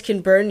ice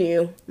can burn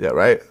you... Yeah,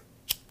 right?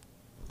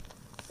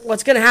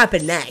 What's gonna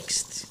happen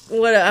next?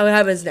 What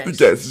happens next?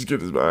 Your guess is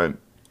good as mine.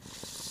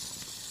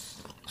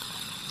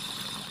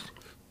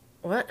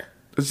 What?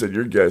 I said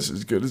your guess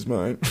is good as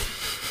mine.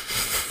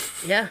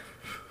 Yeah.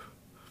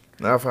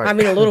 Now if I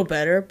mean, a little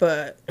better,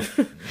 but...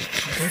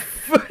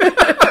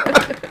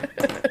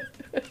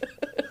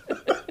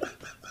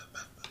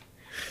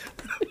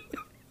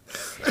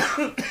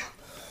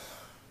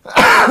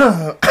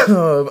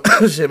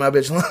 Oh, shit, my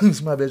bitch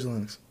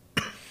lungs.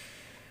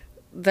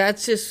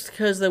 That's just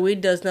because the weed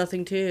does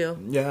nothing to you.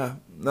 Yeah.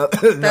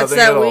 That's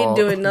that weed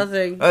doing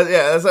nothing. Yeah,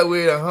 that's that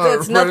weed.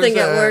 That's nothing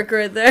at work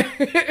right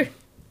there.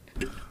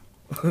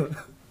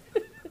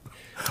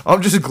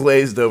 I'm just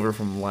glazed over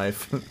from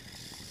life.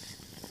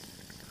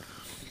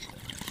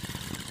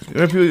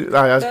 That's great.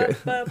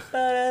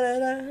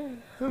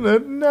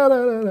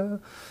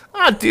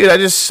 Oh, dude, I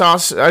just saw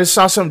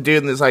some dude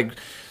in this, like,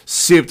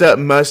 souped up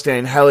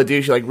Mustang, hella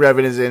douchey, like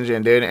revving his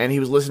engine, dude, and he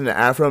was listening to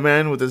Afro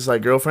Man with his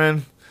like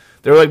girlfriend.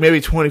 They were like maybe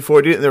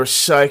 24, dude, and they were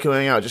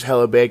psychoing out, just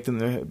hella baked in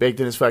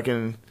his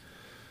fucking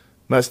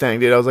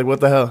Mustang, dude. I was like, what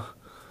the hell?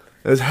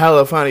 It was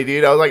hella funny,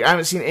 dude. I was like, I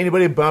haven't seen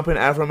anybody bumping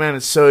Afro Man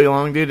in so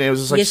long, dude. And it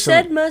was just like you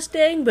said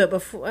Mustang, but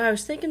before I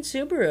was thinking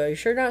Subaru. Are you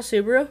sure not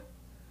Subaru?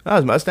 That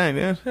was Mustang,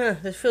 dude. Huh,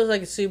 this feels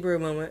like a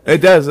Subaru moment.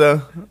 It does,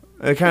 though.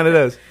 It kind of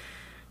does.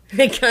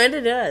 It kind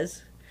of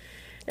does.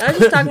 I was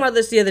just talking about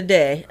this the other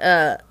day.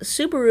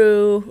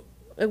 Subaru.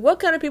 What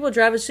kind of people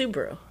drive a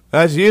Subaru?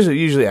 That's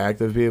usually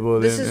active people.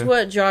 This is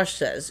what Josh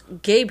says.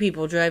 Gay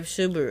people drive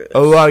Subarus. A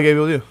lot of gay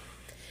people do.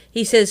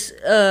 He says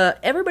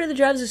everybody that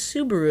drives a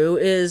Subaru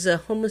is a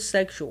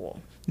homosexual.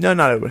 No,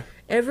 not everybody.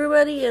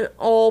 Everybody and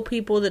all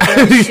people that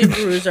drive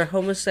Subarus are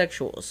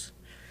homosexuals.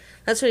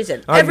 That's what he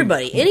said.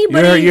 Everybody.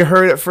 Anybody. You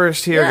heard it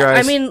first here,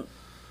 guys. I mean,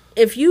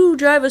 if you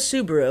drive a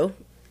Subaru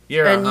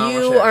and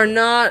you are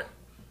not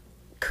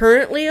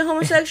currently a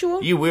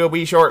homosexual, you will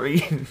be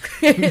shortly.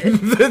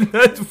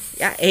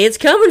 Yeah, it's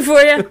coming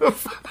for you.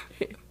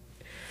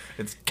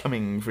 It's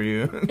coming for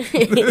you.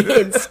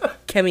 It's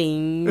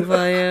coming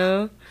for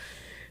you.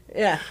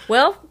 Yeah.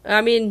 Well,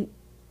 I mean,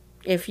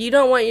 if you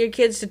don't want your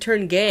kids to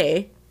turn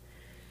gay,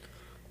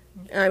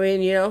 I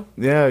mean, you know.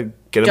 Yeah,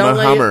 get them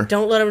a Hummer.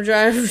 Don't let them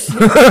drive. Don't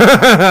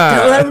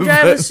let them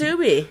drive a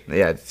Subi.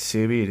 Yeah,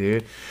 Subi,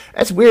 dude.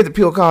 That's weird that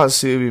people call it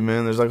Subi,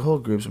 man. There's like whole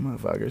groups of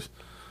motherfuckers.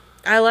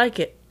 I like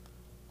it.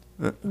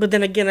 But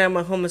then again, I'm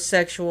a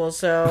homosexual,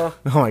 so...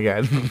 Oh, my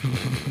God.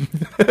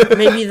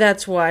 Maybe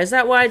that's why. Is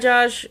that why,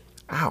 Josh?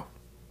 Ow.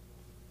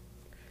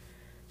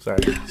 Sorry,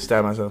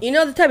 stab myself. You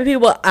know the type of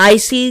people I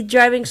see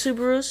driving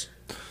Subarus?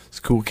 It's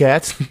cool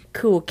cats.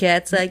 Cool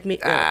cats like me.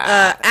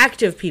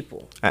 Active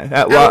people.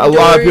 A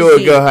lot of people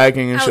would go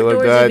hiking and shit like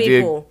that.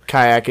 Dude,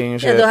 kayaking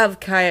and shit. Yeah, they'll have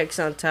kayaks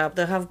on top.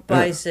 They'll have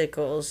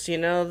bicycles. You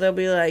know, they'll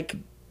be like,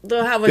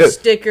 they'll have a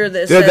sticker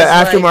that says the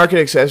aftermarket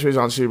accessories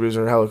on Subarus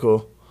are hella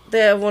cool. They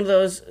have one of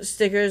those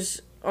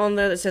stickers on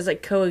there that says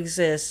like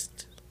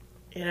coexist.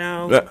 You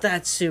know,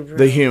 that's Subaru.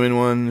 The human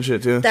one and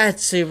shit too.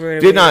 That's Subaru.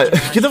 Did not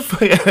get the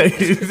fuck out of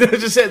here.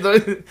 Just said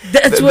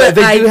that's what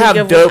I think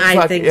of when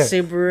I think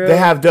Subaru. They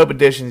have dope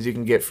editions you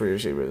can get for your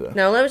Subaru though.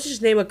 Now let's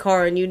just name a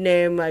car and you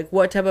name like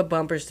what type of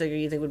bumper sticker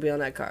you think would be on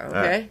that car. Okay,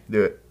 right,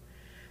 do it.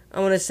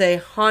 I'm gonna say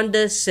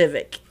Honda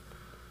Civic.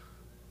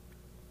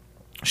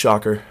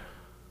 Shocker.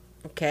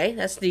 Okay,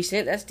 that's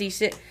decent. That's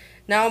decent.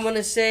 Now I'm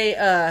gonna say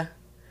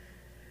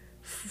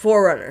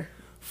 4Runner.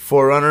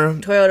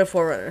 4Runner. Toyota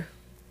 4Runner.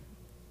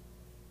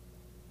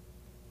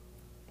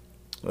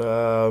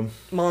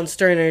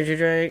 Monster Energy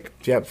drink.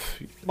 Yep.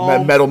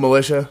 Metal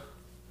Militia.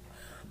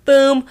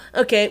 Boom.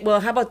 Okay,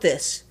 well, how about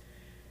this?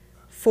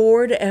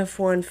 Ford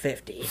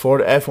F-150.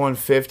 Ford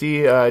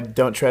F-150.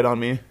 Don't tread on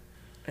me.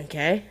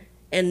 Okay.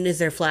 And is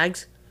there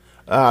flags?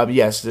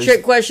 Yes.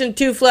 Trick question.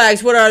 2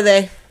 flags. What are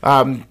they?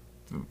 POW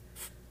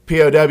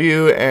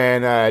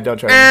and don't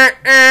tread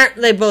on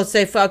me. They both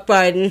say fuck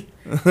Biden.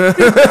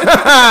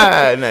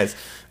 Nice.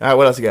 All right,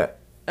 what else you got?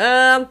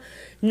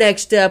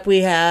 Next up we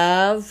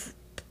have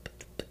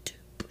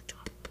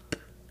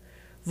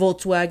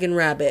Volkswagen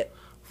Rabbit.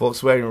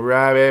 Volkswagen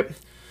Rabbit.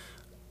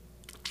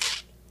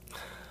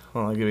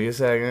 Hold on, give me a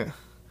second.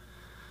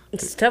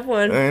 It's a tough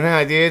one. I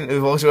know, dude.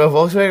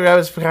 Volkswagen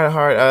Rabbit's kind of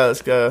hard.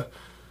 Let's go.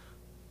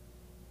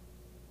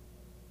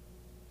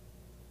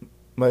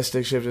 My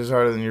stick shift is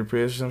harder than your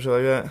Prius or some shit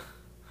like that.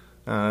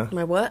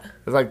 My what?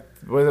 It's like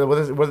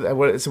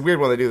it's a weird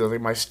one they do though.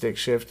 Like my stick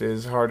shift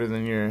is harder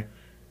than your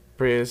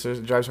Prius, or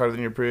drives harder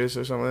than your Prius,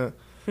 or something like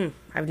that.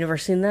 I've never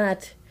seen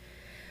that.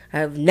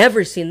 I've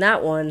never seen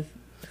that one.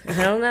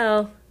 I don't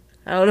know.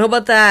 I don't know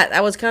about that.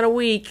 That was kind of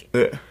weak.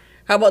 Yeah.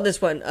 How about this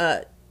one?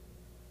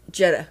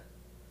 Jetta.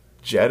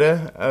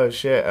 Jetta? Oh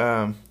shit.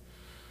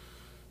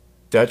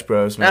 Dutch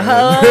Bros, man.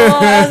 Oh,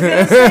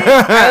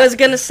 I was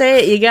gonna say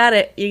it. You got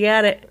it. You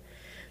got it.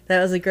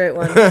 That was a great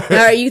one. All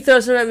right, you throw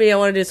some at me. I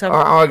want to do something.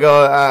 I want to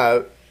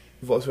go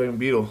Volkswagen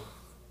Beetle.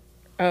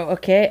 Oh,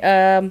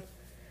 okay.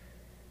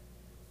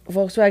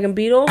 Volkswagen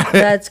Beetle.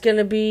 That's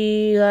gonna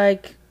be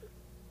like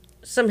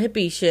some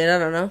hippie shit. I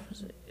don't know,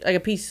 like a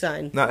peace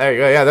sign. No, there you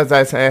go. Yeah, that's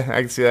I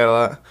can see that a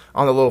lot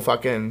on the little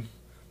fucking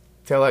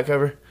taillight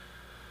cover.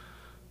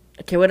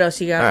 Okay, what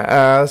else you got? All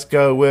right, let's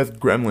go with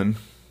Gremlin.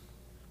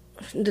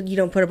 You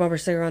don't put a bumper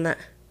sticker on that.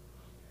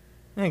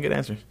 Yeah, good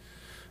answer.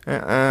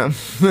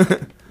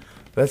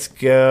 Let's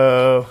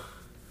go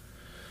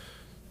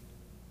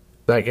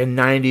like a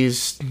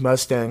 90s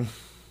Mustang.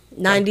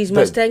 90s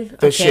Mustang?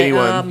 The shitty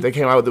one. They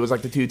came out with, it was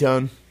like the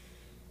two-tone.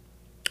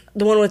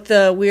 The one with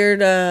the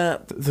weird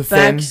the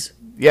backs? Fin.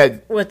 Yeah.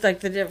 With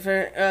like the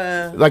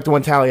different... like the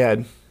one Tally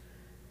had.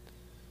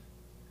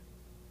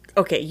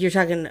 Okay, you're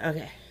talking...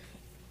 Okay.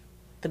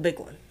 The big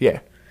one.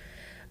 Yeah.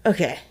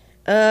 Okay.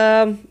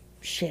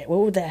 Shit, what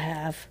would that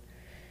have?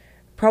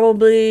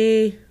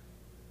 Probably...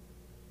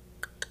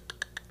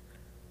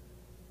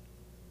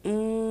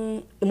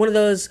 one of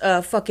those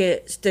fuck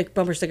it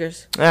bumper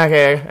stickers.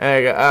 Okay, there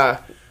you go.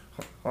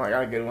 I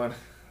got a good one.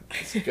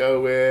 Let's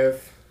go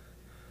with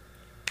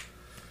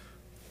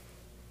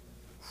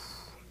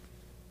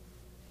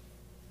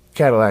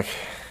Cadillac.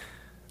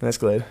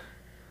 Escalade.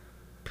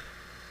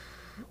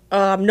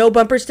 No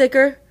bumper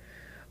sticker,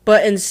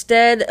 but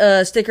instead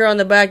a sticker on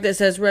the back that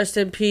says "Rest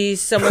in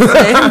peace." Someone's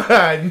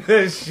name.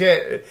 No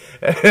shit.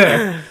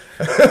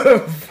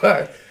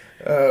 Fuck.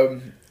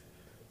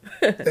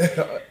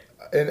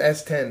 An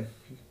S10.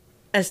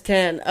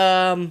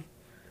 S10.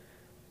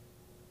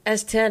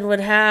 S10 would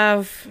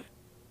have...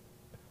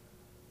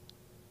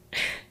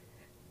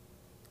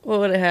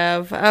 What would it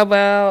have? How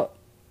about...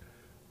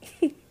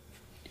 This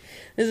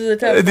is a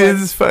tough one.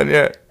 This is fun,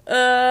 yeah.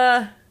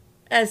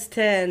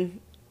 S10.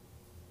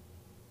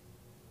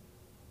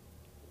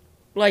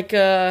 Like,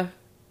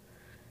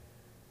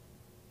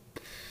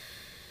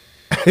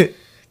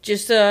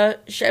 just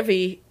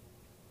Chevy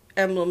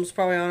emblems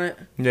probably on it.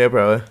 Yeah,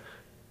 probably.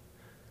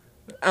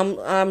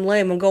 I'm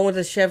lame. I'm going with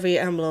the Chevy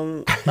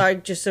emblem,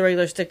 like just a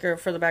regular sticker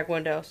for the back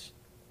windows.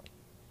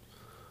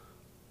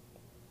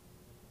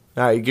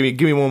 All right, give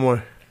me one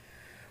more.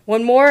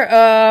 One more.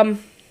 Come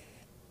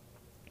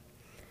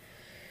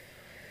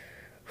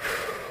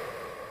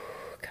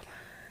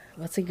on,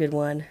 what's a good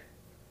one?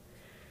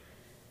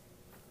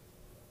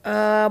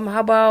 How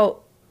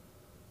about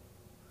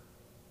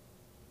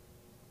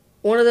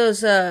one of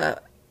those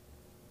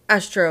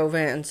Astro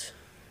vans?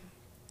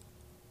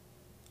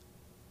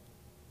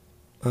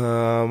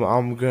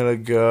 I'm gonna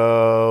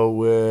go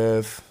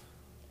with...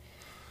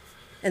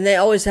 And they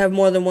always have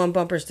more than one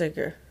bumper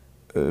sticker.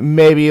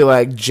 Maybe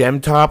like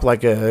gem top,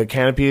 like a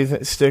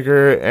canopy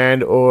sticker,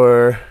 and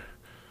or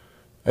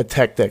a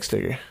tech deck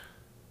sticker.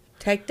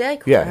 Tech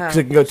deck? Yeah, because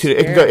it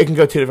can go it can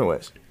go two different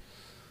ways.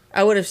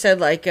 I would have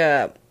said like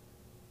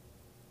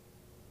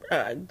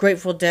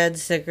Grateful Dead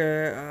sticker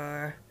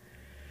or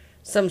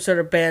some sort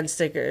of band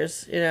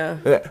stickers, you know.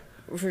 Yeah.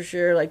 For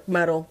sure, like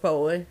metal,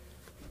 probably.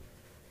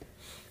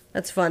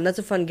 That's fun. That's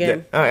a fun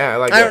game. Yeah. Oh, yeah, I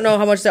like I that. don't know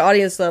how much the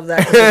audience loved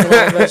that. 'Cause a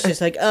lot of us just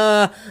like,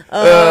 I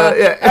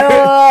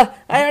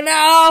don't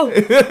know.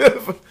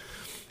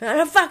 I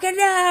don't fucking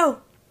know.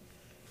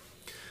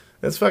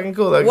 That's fucking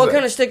cool. Like, What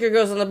kind of sticker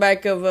goes on the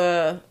back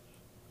of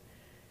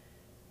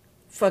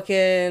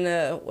fucking,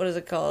 what is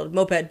it called?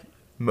 Moped.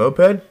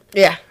 Moped?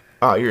 Yeah.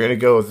 Oh, you're gonna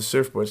go with the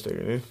surfboard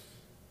sticker, dude.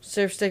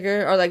 Surf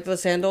sticker, or like the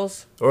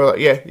sandals. Or like,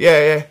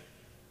 yeah.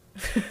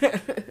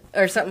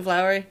 Or something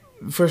flowery.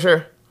 For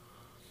sure.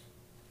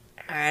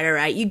 All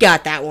right, you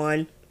got that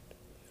one.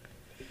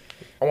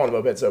 I want a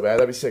moped so bad.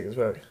 That'd be sick as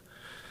fuck.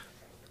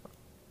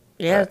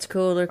 Yeah, it's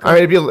cool. They're cool. I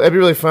mean, it'd be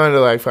really fun to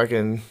like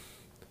fucking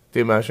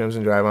do mushrooms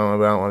and drive on them,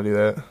 but I don't want to do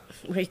that.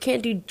 Well, you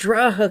can't do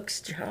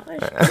drugs, Josh.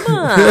 Come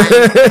on.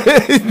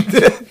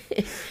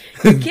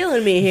 You're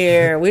killing me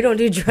here. We don't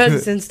do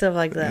drugs and stuff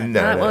like that.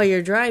 Not while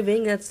you're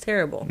driving. That's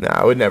terrible. No,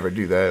 I would never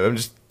do that. I'm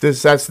just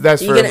that's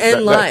you for. You can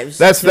end lives.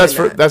 That's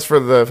for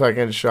the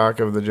fucking shock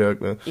of the joke,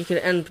 man. You can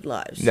end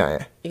lives. Nah,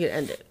 yeah. You can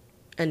end it.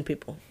 End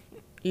people.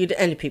 You can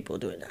end people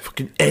doing that.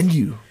 Fucking end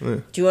you.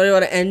 Yeah. Do you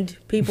want to end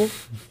people,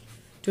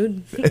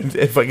 dude?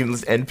 If I can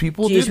end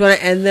people, do you just want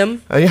to end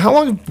them? How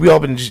long have we all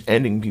been just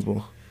ending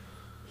people?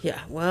 Yeah,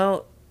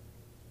 well,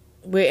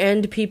 we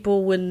end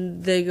people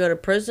when they go to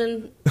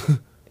prison.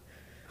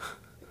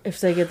 If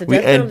they get the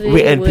death penalty,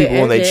 we end people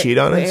when they cheat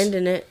on us. We're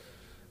ending it.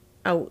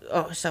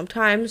 Oh,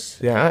 sometimes.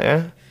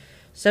 Yeah.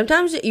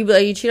 Sometimes you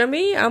cheat on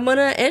me, I'm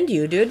gonna end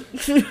you, dude.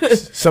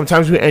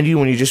 Sometimes we end you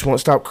when you just won't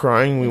stop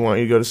crying. We want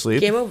you to go to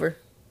sleep. Game over.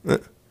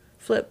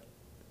 Flip.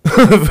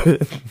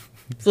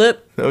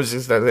 Flip. I was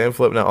just saying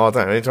flip now all the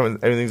time. Anytime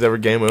anything's ever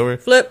game over.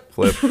 Flip.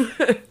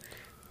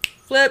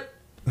 Flip.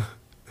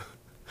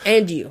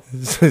 And you.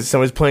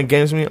 Somebody's playing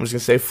games with me. I'm just gonna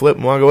say flip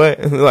and walk away.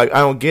 And they're like, I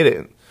don't get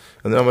it.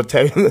 And then I'm gonna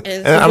tell you.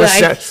 And I'm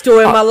gonna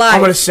story of my life. I'm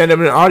gonna send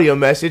them an audio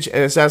message,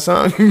 and it's that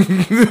song. You're like,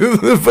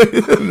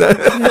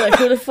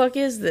 who the fuck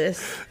is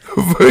this?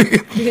 You're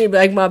gonna be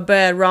like, my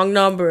bad, wrong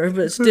number,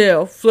 but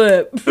still,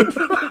 flip.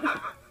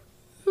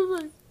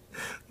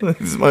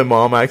 This is my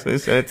mom actually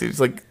sent it to. She's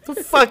like, what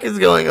the fuck is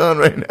going on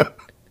right now?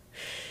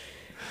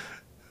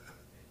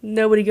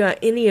 Nobody got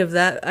any of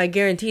that. I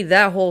guarantee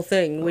that whole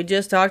thing we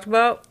just talked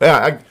about.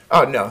 Yeah.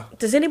 Oh no.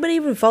 Does anybody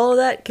even follow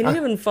that? Can you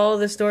even follow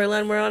the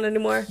storyline we're on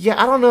anymore? Yeah,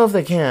 I don't know if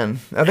they can.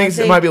 I think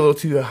it might be a little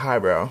too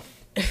highbrow.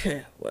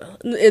 Well,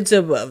 it's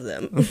above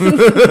them.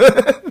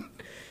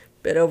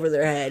 Bit over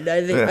their head.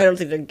 I don't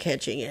think they're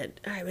catching it.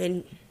 I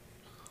mean,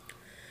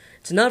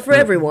 it's not for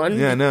everyone.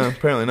 Yeah, no,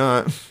 apparently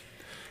not.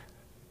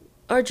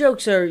 Our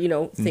jokes are,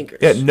 thinkers.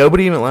 Yeah,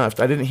 nobody even laughed.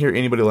 I didn't hear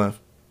anybody laugh.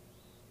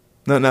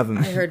 No, nothing.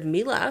 I heard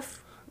me laugh.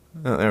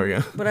 Oh, there we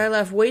go. But I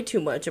laugh way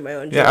too much at my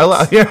own jokes. Yeah, I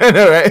laugh. Yeah, I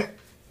know, right?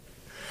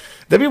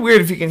 That'd be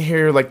weird if you can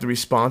hear like the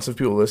response of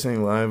people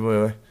listening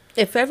live.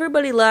 If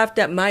everybody laughed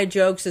at my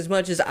jokes as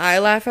much as I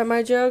laugh at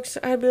my jokes,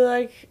 I'd be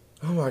like,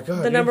 oh my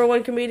god, the number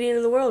one comedian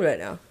in the world right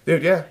now.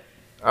 Dude, yeah,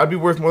 I'd be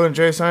worth more than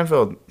Jerry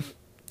Seinfeld.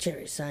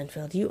 Jerry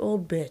Seinfeld, you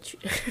old bitch.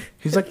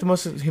 He's like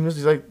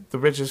he's like the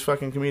richest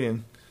fucking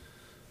comedian.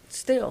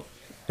 Still.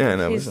 Yeah, I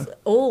know. He's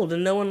old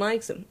and no one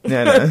likes him.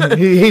 Yeah, no.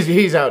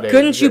 He's out there.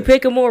 Couldn't you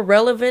pick a more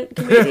relevant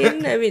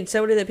comedian? I mean,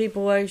 somebody that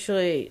people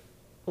actually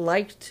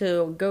like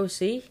to go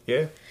see?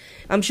 Yeah.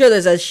 I'm sure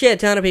there's a shit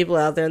ton of people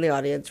out there in the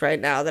audience right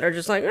now that are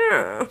just like,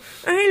 oh,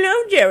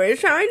 I love Jerry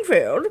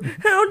Seinfeld.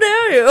 How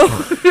dare you?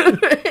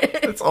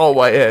 It's all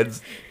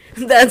whiteheads.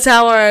 That's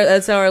how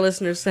our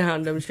listeners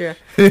sound, I'm sure.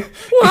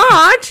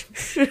 What?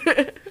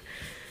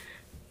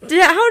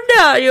 How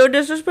dare you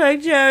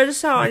disrespect Jerry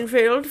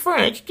Seinfeld?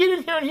 Frank, get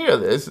in here and hear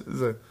this.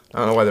 I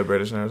don't know why they're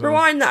British now.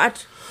 Rewind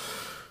that.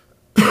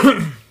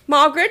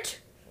 Margaret,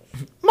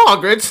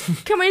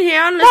 come in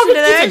here and listen to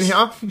this. In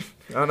here.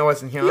 I don't know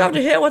what's in here. You have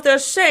to hear what they're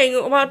saying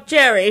about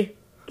Jerry.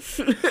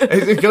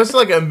 It goes to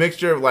like a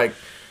mixture of like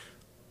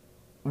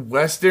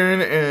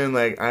Western and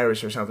like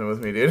Irish or something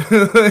with me, dude.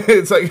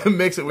 It's like a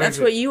mix of weird. That's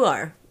what you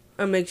are.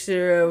 A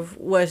mixture of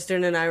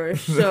Western and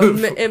Irish. So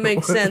it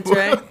makes sense,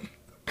 right?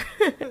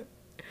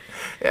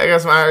 Yeah, I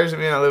got some Irish in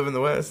me. I live in the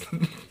West.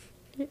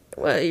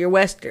 Well, you're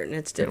Western.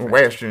 It's different.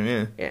 Western,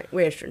 yeah. Yeah,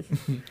 Western.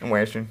 I'm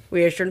Western.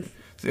 Western.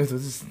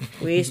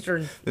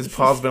 Western. This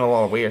pod's been a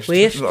lot of Western.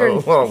 Western. A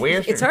lot of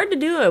Western. It's hard to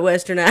do a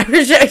Western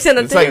Irish accent.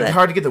 It's like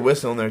hard to get the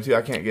whistle in there too.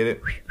 I can't get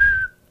it.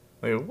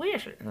 Like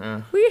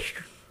Western.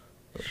 Western.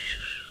 You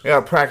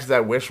gotta practice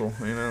that whistle,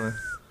 you know.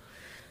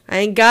 I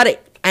ain't got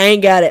it.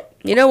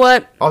 You know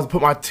what? I'll put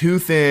my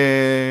tooth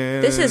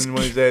in. This is one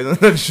of these days.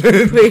 Put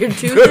your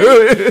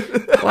tooth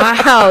in?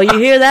 Wow, you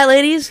hear that,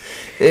 ladies?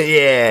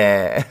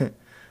 Yeah.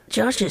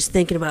 Josh is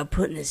thinking about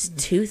putting his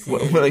tooth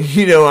in. Well,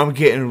 you know I'm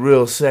getting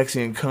real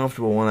sexy and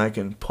comfortable when I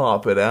can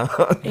pop it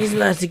out. He's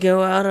about to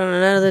go out on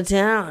another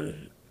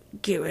town.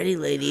 Get ready,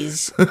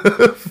 ladies.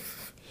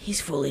 He's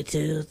fully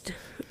toothed.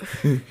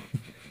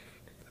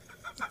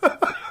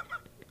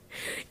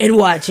 And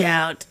watch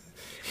out.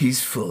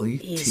 He's fully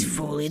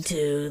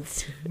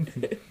toothed.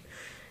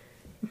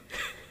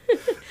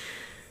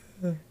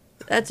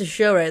 That's a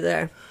show right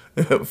there.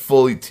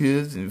 Fully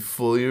toothed and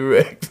fully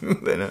erect.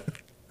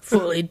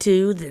 Fully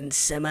toothed and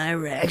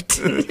semi-erect.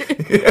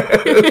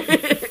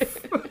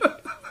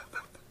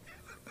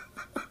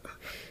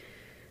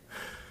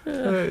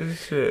 Oh,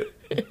 shit.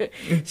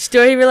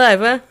 Story of your life,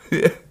 huh?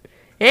 Yeah.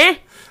 Eh?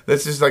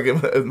 That's just like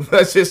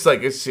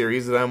a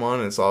series that I'm on.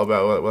 And it's all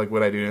about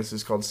what I do. And it's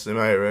just called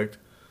semi-erect.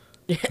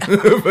 Yeah.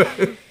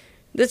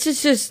 This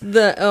is just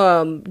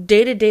the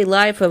day-to-day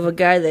life of a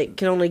guy that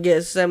can only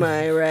get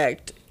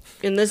semi-erect.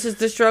 And this is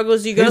the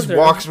struggles you go through. He just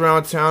walks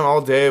around town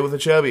all day with a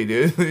chubby,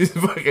 dude. He's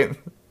fucking...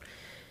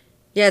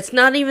 Yeah, it's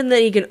not even that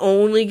he can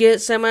only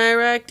get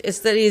semi-erect. It's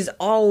that he's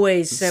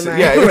always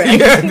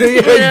semi-erect.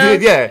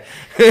 Dude, yeah.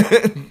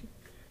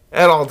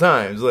 At all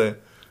times.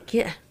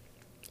 Yeah.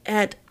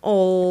 At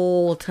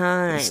all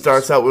times.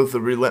 Starts out with the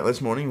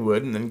relentless morning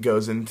wood and then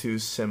goes into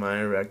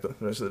semi-erect the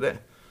rest of the day.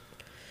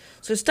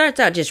 So it starts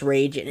out just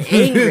raging,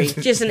 angry,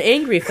 just an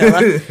angry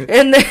fella.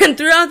 And then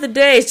throughout the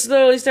day,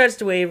 slowly starts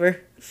to waver.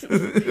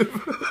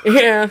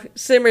 Yeah,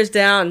 simmers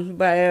down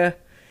by...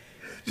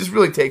 just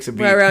really takes a beat.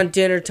 By around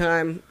dinner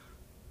time.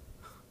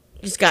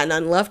 He's got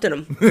none left in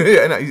him.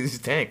 Yeah, no, he's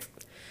tanked.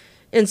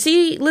 And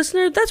see,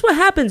 listener, that's what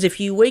happens if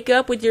you wake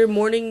up with your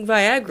morning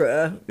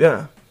Viagra.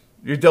 Yeah.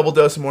 Your double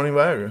dose of morning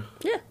Viagra.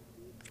 Yeah.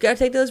 You gotta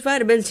take those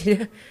vitamins.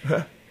 They're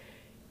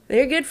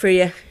good for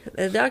you.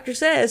 The doctor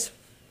says.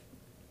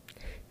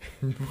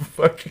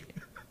 Fucking.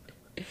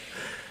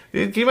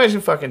 Dude, can you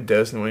imagine fucking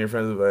dosing one of your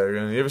friends with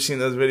Viagra? You ever seen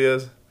those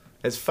videos?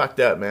 It's fucked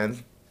up,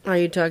 man. Are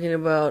you talking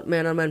about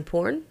man-on-man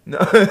porn? No.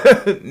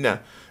 No.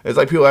 It's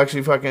like people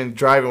actually fucking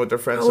driving with their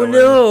friends somewhere.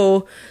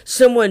 No.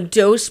 Someone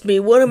dosed me.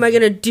 What am I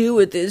going to do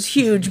with this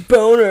huge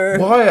boner?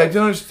 Why? I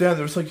don't understand.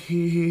 There's like,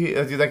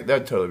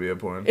 That'd totally be a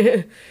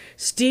porn.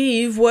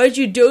 Steve, why'd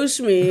you dose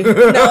me?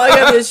 Now I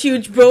got this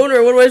huge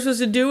boner. What am I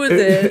supposed to do with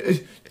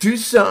it? Do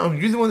something.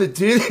 You're the one that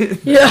did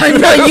it. Yeah,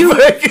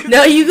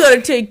 now you got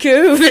to take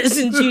care of it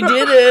since you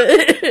did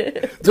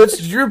it.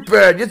 That's your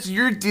bad. It's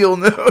your deal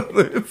now.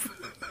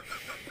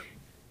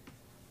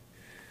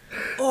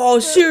 Oh,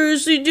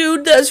 seriously,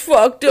 dude, that's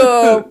fucked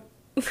up.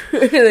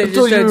 They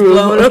just starts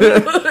blowing up.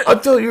 I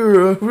thought you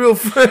were a real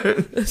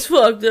friend. That's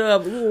fucked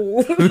up.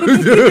 Oh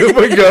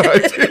my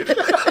god, dude.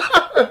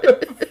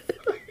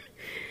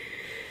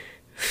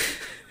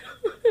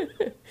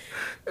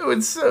 It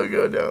would so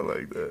go down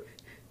like that.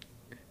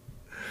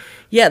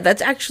 Yeah,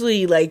 that's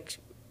actually like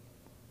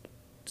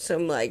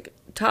some like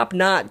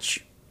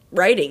top-notch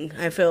writing.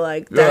 I feel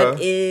like that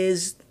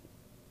is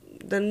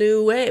the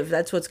new wave.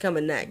 That's what's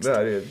coming next.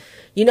 Yeah, dude.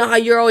 You know how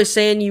you're always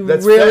saying you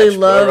really fetch,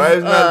 love... Right?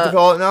 Isn't that what they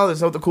call it now? That's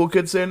what the cool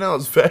kids say now,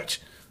 is fetch.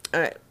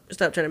 Alright,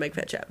 stop trying to make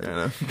fetch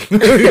happen.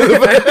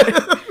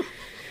 Yeah,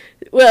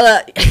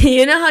 well,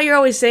 you know how you're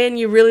always saying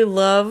you really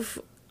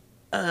love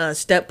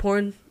step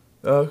porn?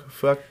 Oh,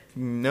 fuck,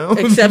 no.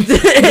 Except for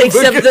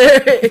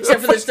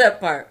the step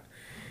part.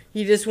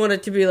 You just want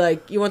it to be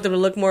like... You want them to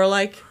look more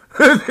alike?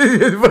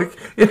 You want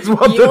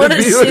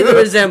to see the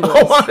resemblance.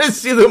 I want to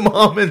see the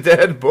mom and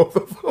dad, both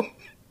of them.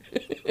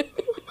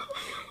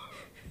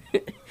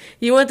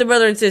 You want the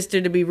brother and sister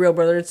to be real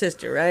brother and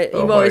sister, right?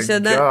 You've always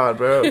said that? Oh, my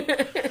God,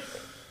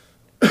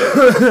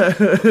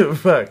 bro.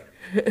 Fuck.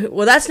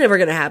 Well, that's never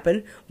going to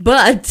happen,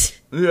 but...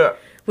 Yeah.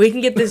 We can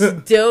get this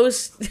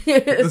dose...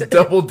 This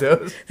double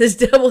dose? This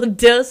double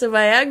dose of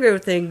Viagra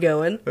thing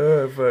going.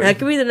 Oh, fuck. That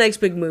could be the next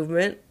big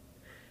movement.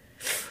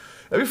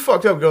 That'd be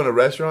fucked up going to a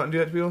restaurant and do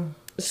that to people.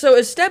 So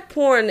is step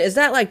porn, is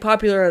that like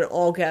popular in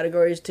all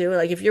categories too?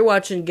 Like if you're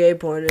watching gay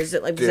porn, is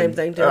it like the same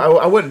thing too?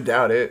 I wouldn't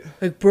doubt it.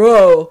 Like,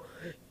 bro...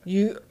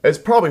 It's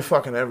probably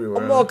fucking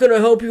everywhere. I'm not gonna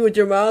help you with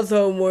your math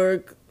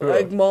homework,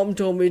 like mom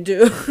told me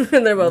to.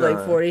 And they're about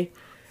like 40.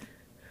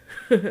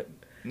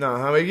 No,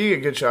 I mean, you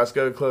get good shots,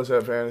 go to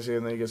close-up fantasy,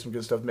 and then you get some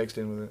good stuff mixed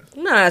in with it.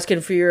 I'm not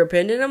asking for your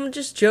opinion. I'm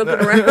just joking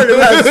around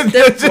about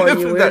step porn,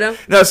 you weirdo.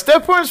 No,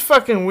 step porn's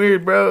fucking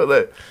weird,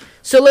 bro.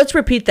 So let's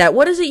repeat that.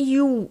 What is it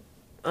you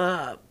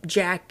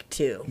jack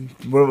to?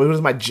 What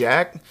is my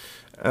jack?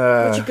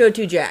 What's your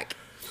go-to jack?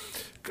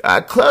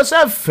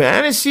 Close-up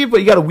fantasy, but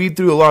you gotta weed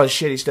through a lot of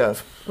shitty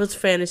stuff. What's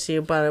fantasy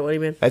about it? What do you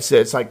mean? That's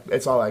it.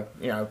 It's all like,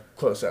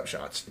 close-up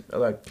shots.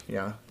 Like,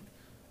 in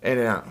and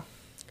out.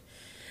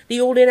 The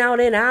old in, out,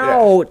 in,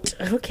 out.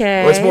 Yeah.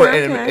 Okay. Well, it's more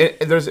intimate.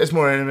 It's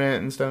more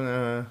intimate and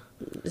stuff.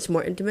 It's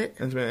more intimate?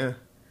 Intimate, yeah.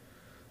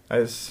 I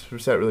just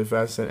said it really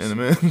fast. Said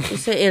intimate. You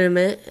say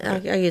intimate. I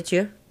get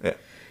you. Yeah.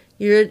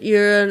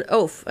 You're an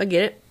oaf. I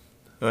get it.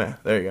 Oh, yeah.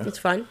 There you go. It's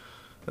fun.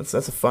 That's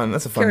a fun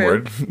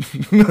word.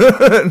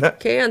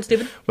 Carry on,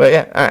 stupid. But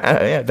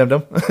yeah,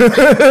 dum.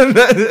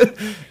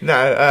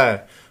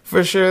 No,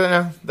 for sure.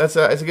 No, it's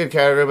a good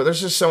category. But there's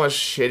just so much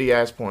shitty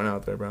ass porn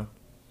out there, bro.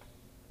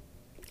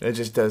 It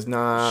just does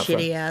not.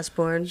 Shitty ass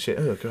porn. Shit.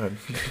 Oh god.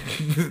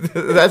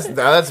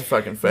 that's a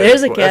fucking fetish.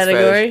 There's a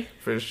category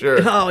for sure.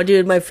 Oh,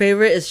 dude, my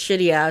favorite is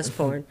shitty ass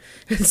porn.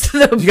 It's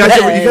you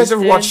guys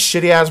ever watch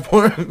shitty ass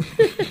porn?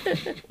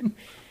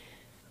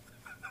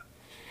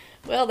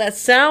 Well, that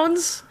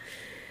sounds...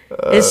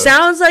 it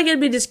sounds like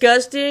it'd be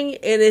disgusting,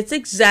 and it's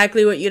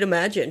exactly what you'd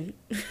imagine.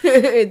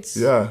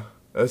 Yeah,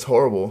 that's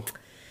horrible.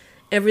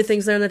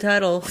 Everything's there in the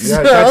title. Yeah,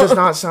 so. That does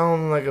not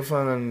sound like a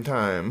fun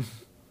time.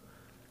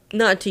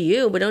 Not to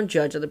you, but don't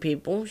judge other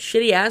people.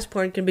 Shitty ass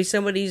porn can be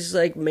somebody's,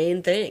 like,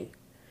 main thing.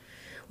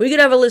 We could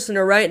have a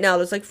listener right now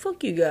that's like,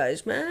 fuck you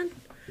guys, man.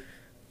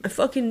 I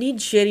fucking need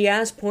shitty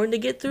ass porn to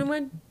get through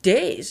my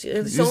days.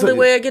 It's the only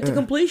way I get to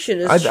completion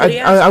is shitty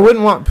ass porn. I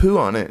wouldn't want poo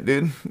on it,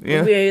 dude.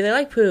 Yeah, they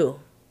like poo.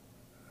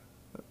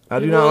 I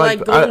do not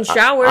like golden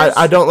showers.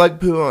 I don't like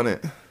poo on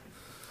it.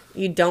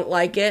 You don't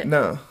like it?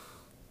 No.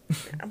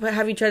 But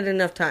have you tried it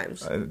enough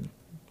times?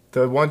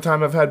 The one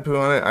time I've had poo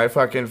on it, I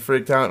fucking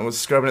freaked out and was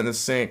scrubbing it in the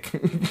sink.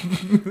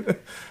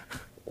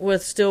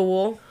 With steel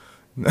wool?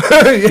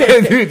 Yeah,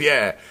 dude,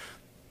 yeah.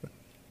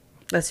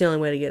 That's the only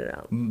way to get it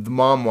out. The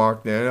mom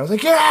walked in and I was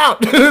like, get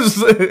out!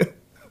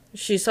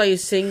 She saw you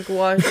sink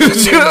wash.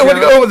 She went to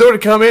go over there to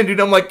come in,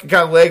 dude. I'm like,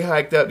 got a leg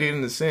hiked up, dude,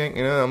 in the sink.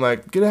 You know, I'm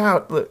like, get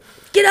out.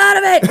 Get out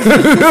of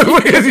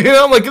it! You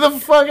know, I'm like, get the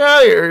fuck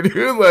out of here,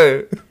 dude.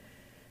 Like,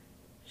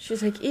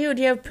 she's like, ew,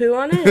 do you have poo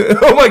on it?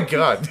 Oh my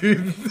god,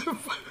 dude.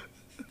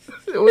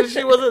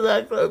 She wasn't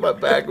that close. My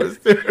back was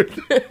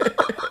turned.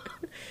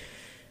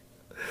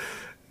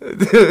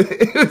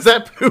 Was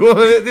that poo on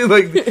it, dude?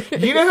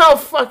 Like, you know how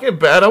fucking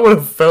bad I would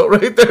have felt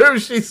right there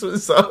if she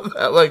saw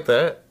that like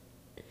that?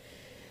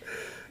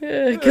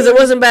 Because it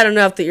wasn't bad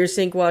enough that you're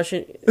sink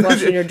washing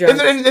your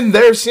junk. In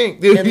their sink,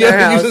 dude. In their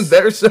house. Using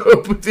their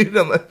soap, dude.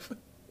 I'm like,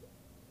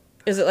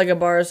 is it like a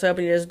bar of soap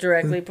and you're just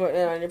directly putting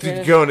it on your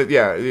penis?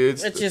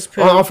 It's just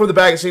poo. From the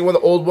bag. See, one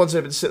of the old ones that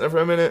have been sitting there for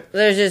a minute.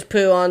 There's just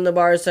poo on the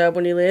bar of soap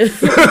when you leave.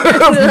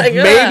 Like,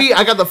 maybe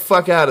I got the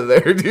fuck out of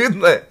there, dude.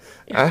 Like,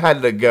 I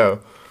had to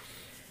go.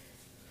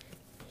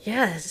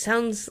 Yeah, it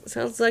sounds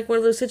like one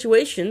of those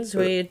situations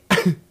where you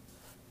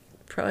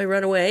probably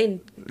run away and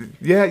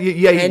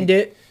end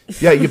it.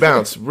 Yeah, you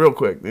bounce real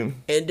quick, dude.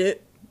 End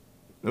it.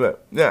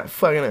 But, yeah,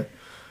 fucking it.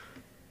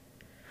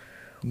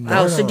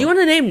 Wow, so do you want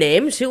to name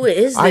names? Who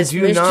is this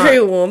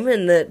mystery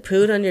woman that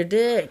pooed on your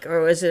dick?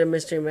 Or is it a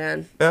mystery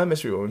man?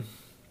 Mystery woman.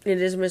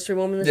 It is a mystery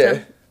woman this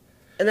time?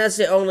 And that's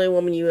the only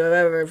woman you have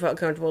ever felt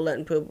comfortable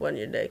letting poop on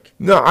your dick?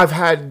 No, I've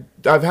had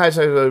sex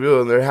with other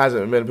people and there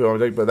hasn't been poop on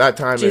my dick, but that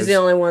time she's the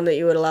only one that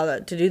you would allow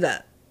to do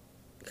that.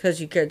 Because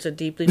you cared so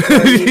deeply for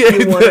her,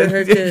 you wanted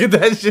her to...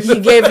 You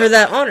gave her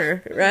that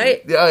honor,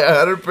 right?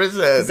 Yeah,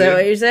 100%. Is that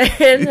what you're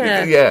saying?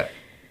 Yeah.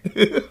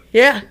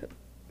 Yeah.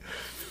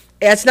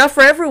 It's not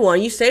for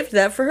everyone. You saved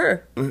that for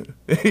her.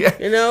 Yeah.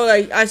 You know,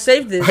 like, I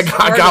saved this.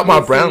 I got my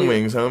brown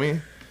wings,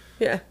 homie.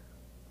 Yeah.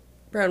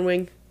 Brown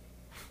wing.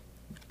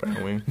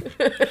 Brown wing.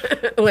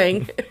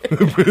 Wing.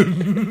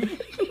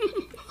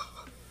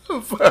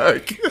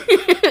 Fuck.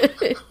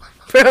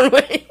 Brown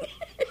wing.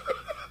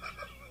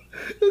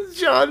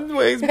 It's John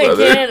Wayne's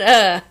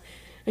brother.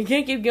 I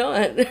can't keep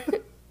going.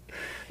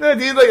 No,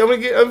 dude, like,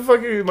 I'm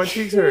fucking, my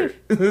cheeks hurt.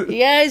 You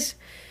guys,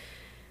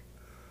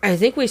 I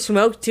think we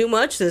smoked too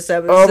much this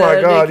episode. Oh my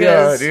god,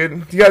 yeah,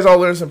 dude. You guys all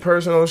learned some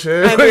personal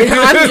shit. I mean,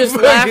 I'm just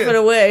laughing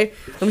away.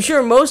 I'm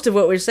sure most of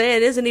what we're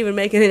saying isn't even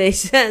making any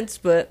sense,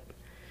 but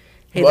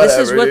hey,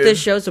 whatever, this is what this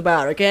show's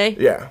about, okay?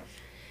 Yeah.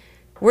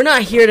 We're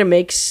not here to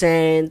make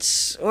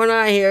sense. We're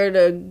not here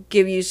to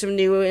give you some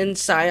new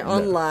insight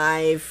on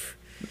life.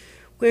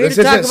 We're here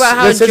to talk about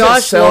how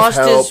Josh lost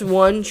his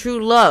one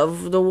true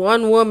love. The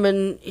one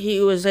woman he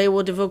was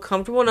able to feel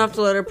comfortable enough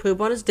to let her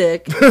poop on his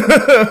dick.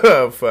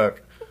 Oh,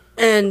 fuck.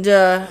 And,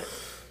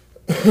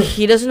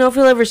 he doesn't know if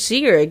he'll ever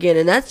see her again,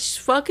 and that's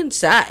fucking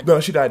sad.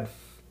 No, she died.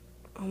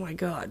 Oh my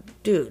god.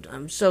 Dude,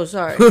 I'm so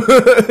sorry.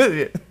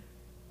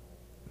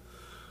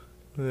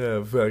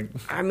 Yeah, fuck.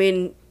 I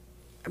mean,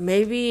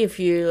 maybe if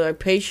you're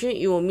patient,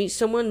 you will meet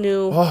someone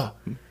new. Oh,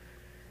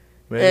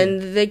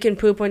 and they can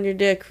poop on your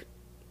dick.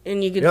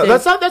 And you could think,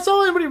 that's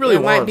all anybody really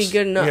wants. It might be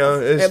good enough. You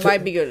know, it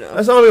might be good enough.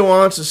 That's all anybody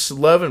wants is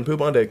love and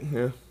poop on dick.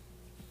 Yeah.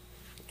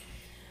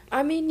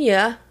 I mean,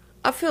 yeah.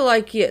 I feel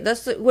like,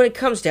 when it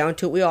comes down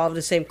to it, we all have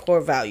the same core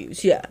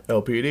values, yeah.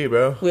 LPD,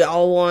 bro. We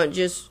all want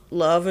just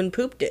love and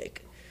poop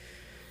dick.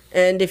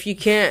 And if you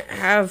can't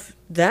have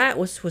that,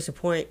 what's the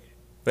point?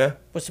 Yeah.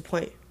 What's the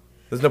point?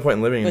 There's no point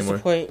in living anymore.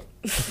 What's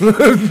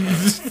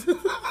the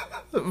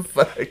point?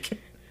 Fuck.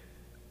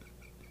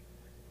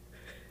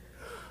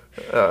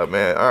 Oh,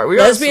 man. All right,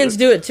 lesbians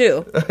do it,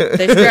 too.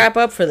 They strap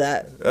up for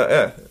that.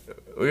 Yeah.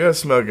 We gotta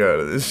smoke out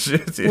of this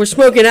shit, dude. We're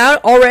smoking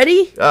out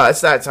already?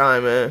 It's that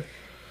time, man.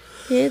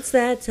 It's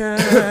that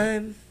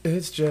time.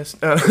 It's just...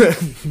 you know,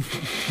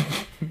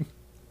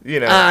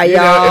 if you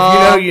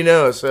know, you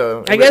know,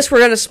 so... I guess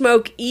we're gonna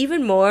smoke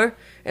even more.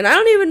 And I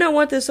don't even know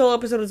what this whole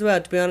episode was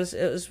about, to be honest.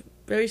 It was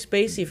very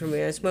spacey for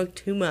me. I smoked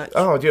too much.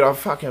 Oh, dude, I'm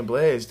fucking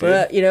blazed, dude.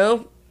 But, you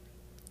know,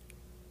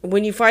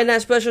 when you find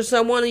that special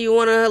someone you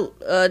want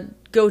to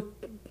go...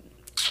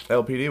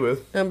 LPD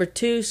with. Number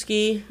 2,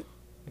 ski.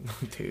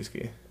 2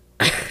 ski.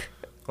 I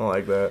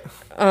like that.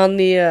 On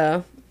the,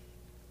 I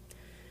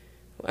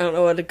don't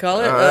know what to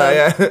call it.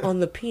 Yeah. On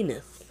the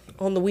penis.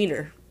 On the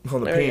wiener.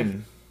 On the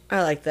peen.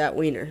 I like that.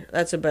 Wiener.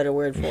 That's a better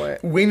word for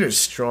it. Wiener's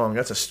strong.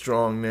 That's a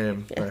strong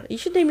name. Yeah. You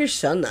should name your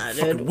son that,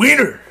 dude. Fucking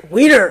Wiener.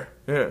 Wiener.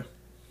 Yeah.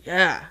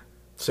 Yeah.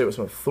 Say it with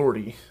some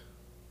authority.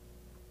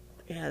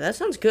 Yeah, that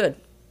sounds good.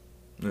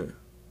 Yeah.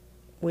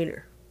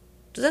 Wiener.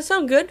 Does that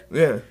sound good?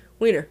 Yeah.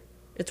 Wiener.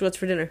 It's what's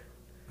for dinner.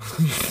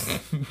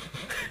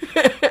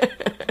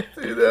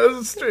 Dude, that was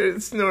a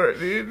straight snort,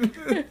 dude.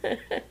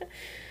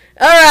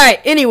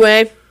 Alright,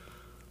 anyway.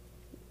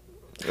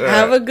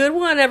 Have a good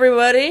one,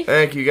 everybody.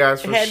 Thank you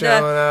guys for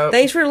showing up.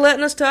 Thanks for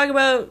letting us talk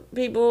about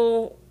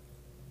people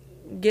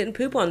getting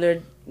poop on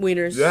their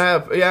wieners.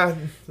 Yeah.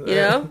 You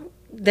know?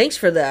 Thanks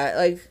for that.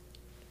 Like,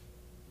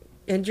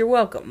 and you're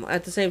welcome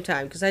at the same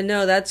time, because I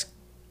know that's...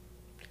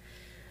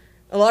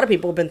 A lot of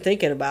people have been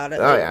thinking about it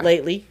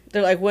lately.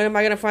 They're like, when am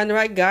I going to find the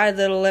right guy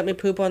that'll let me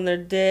poop on their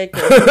dick?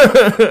 Or,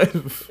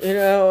 you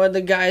know, and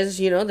the guys,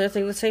 you know, they're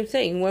thinking the same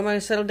thing. When am I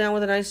going to settle down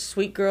with a nice,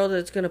 sweet girl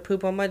that's going to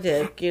poop on my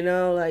dick? You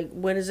know, like,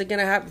 when is it going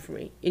to happen for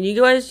me? And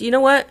you guys, you know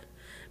what?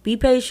 Be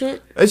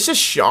patient. It's just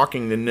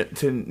shocking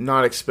to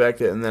not expect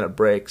it, and then it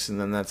breaks,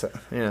 and then that's,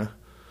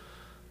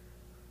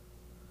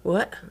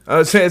 What? I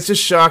would say it's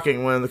just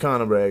shocking when the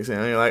condom breaks,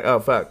 and you're like,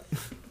 oh, fuck.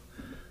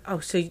 Oh,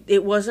 so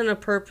it wasn't a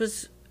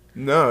purposeful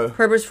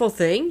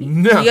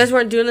thing? No. You guys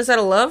weren't doing this out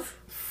of love?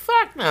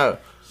 Fuck no.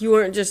 You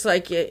weren't just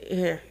like,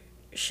 here,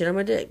 shit on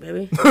my dick,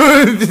 baby.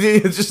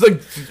 It's just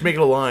like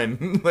making a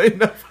line. Like,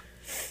 no.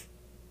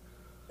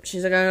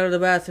 She's like, I go to the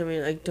bathroom. And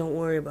you're like, don't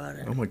worry about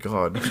it. Oh my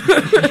god.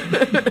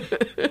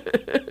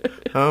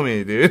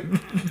 Homie, dude.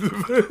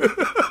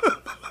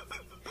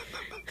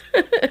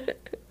 I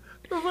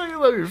fucking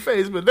love your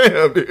face, but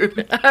damn,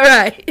 dude.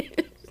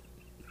 Alright.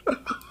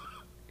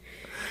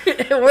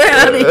 We're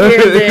out of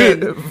here then.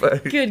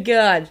 Good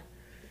God.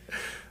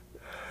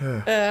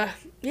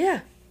 Yeah.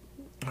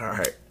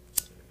 Alright.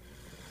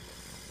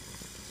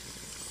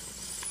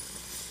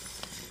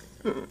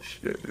 Oh,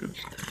 shit, dude.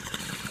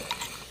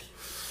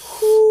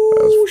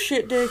 Ooh,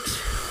 shit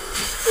dicks.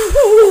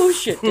 Ooh,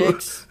 shit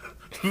dicks.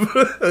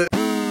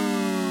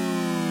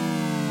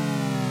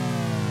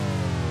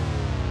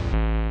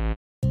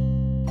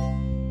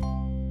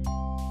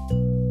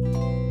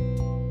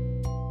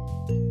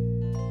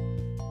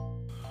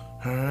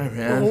 Alright,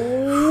 man.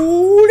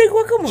 Holy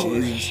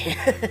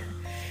guacamole.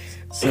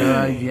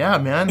 So, yeah,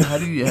 man. How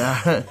do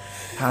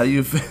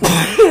you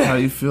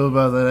feel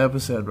about that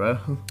episode, bro?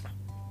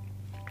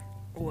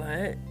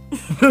 What?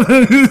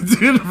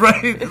 Dude,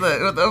 right?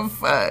 Like, what the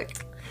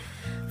fuck?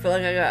 I feel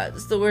like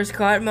it's the worst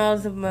cotton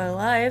mouth of my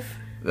life.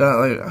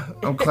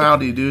 I'm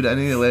cloudy, dude. I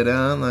need to lay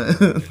down.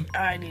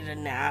 I need a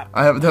nap.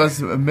 That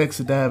was a mix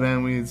of dab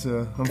and weed,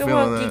 so I'm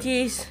feeling that.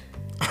 Kikis.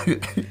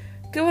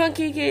 Come on,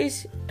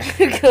 Kikis.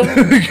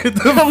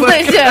 Come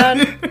lay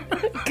down.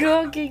 Come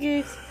on,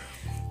 Kikis.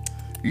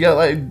 Yeah,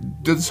 like,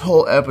 this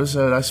whole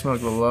episode, I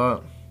smoked a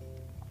lot.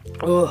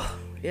 Oh,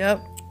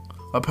 yep.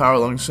 I power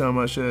lunged so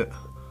much shit.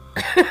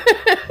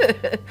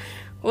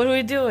 What are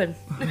we doing?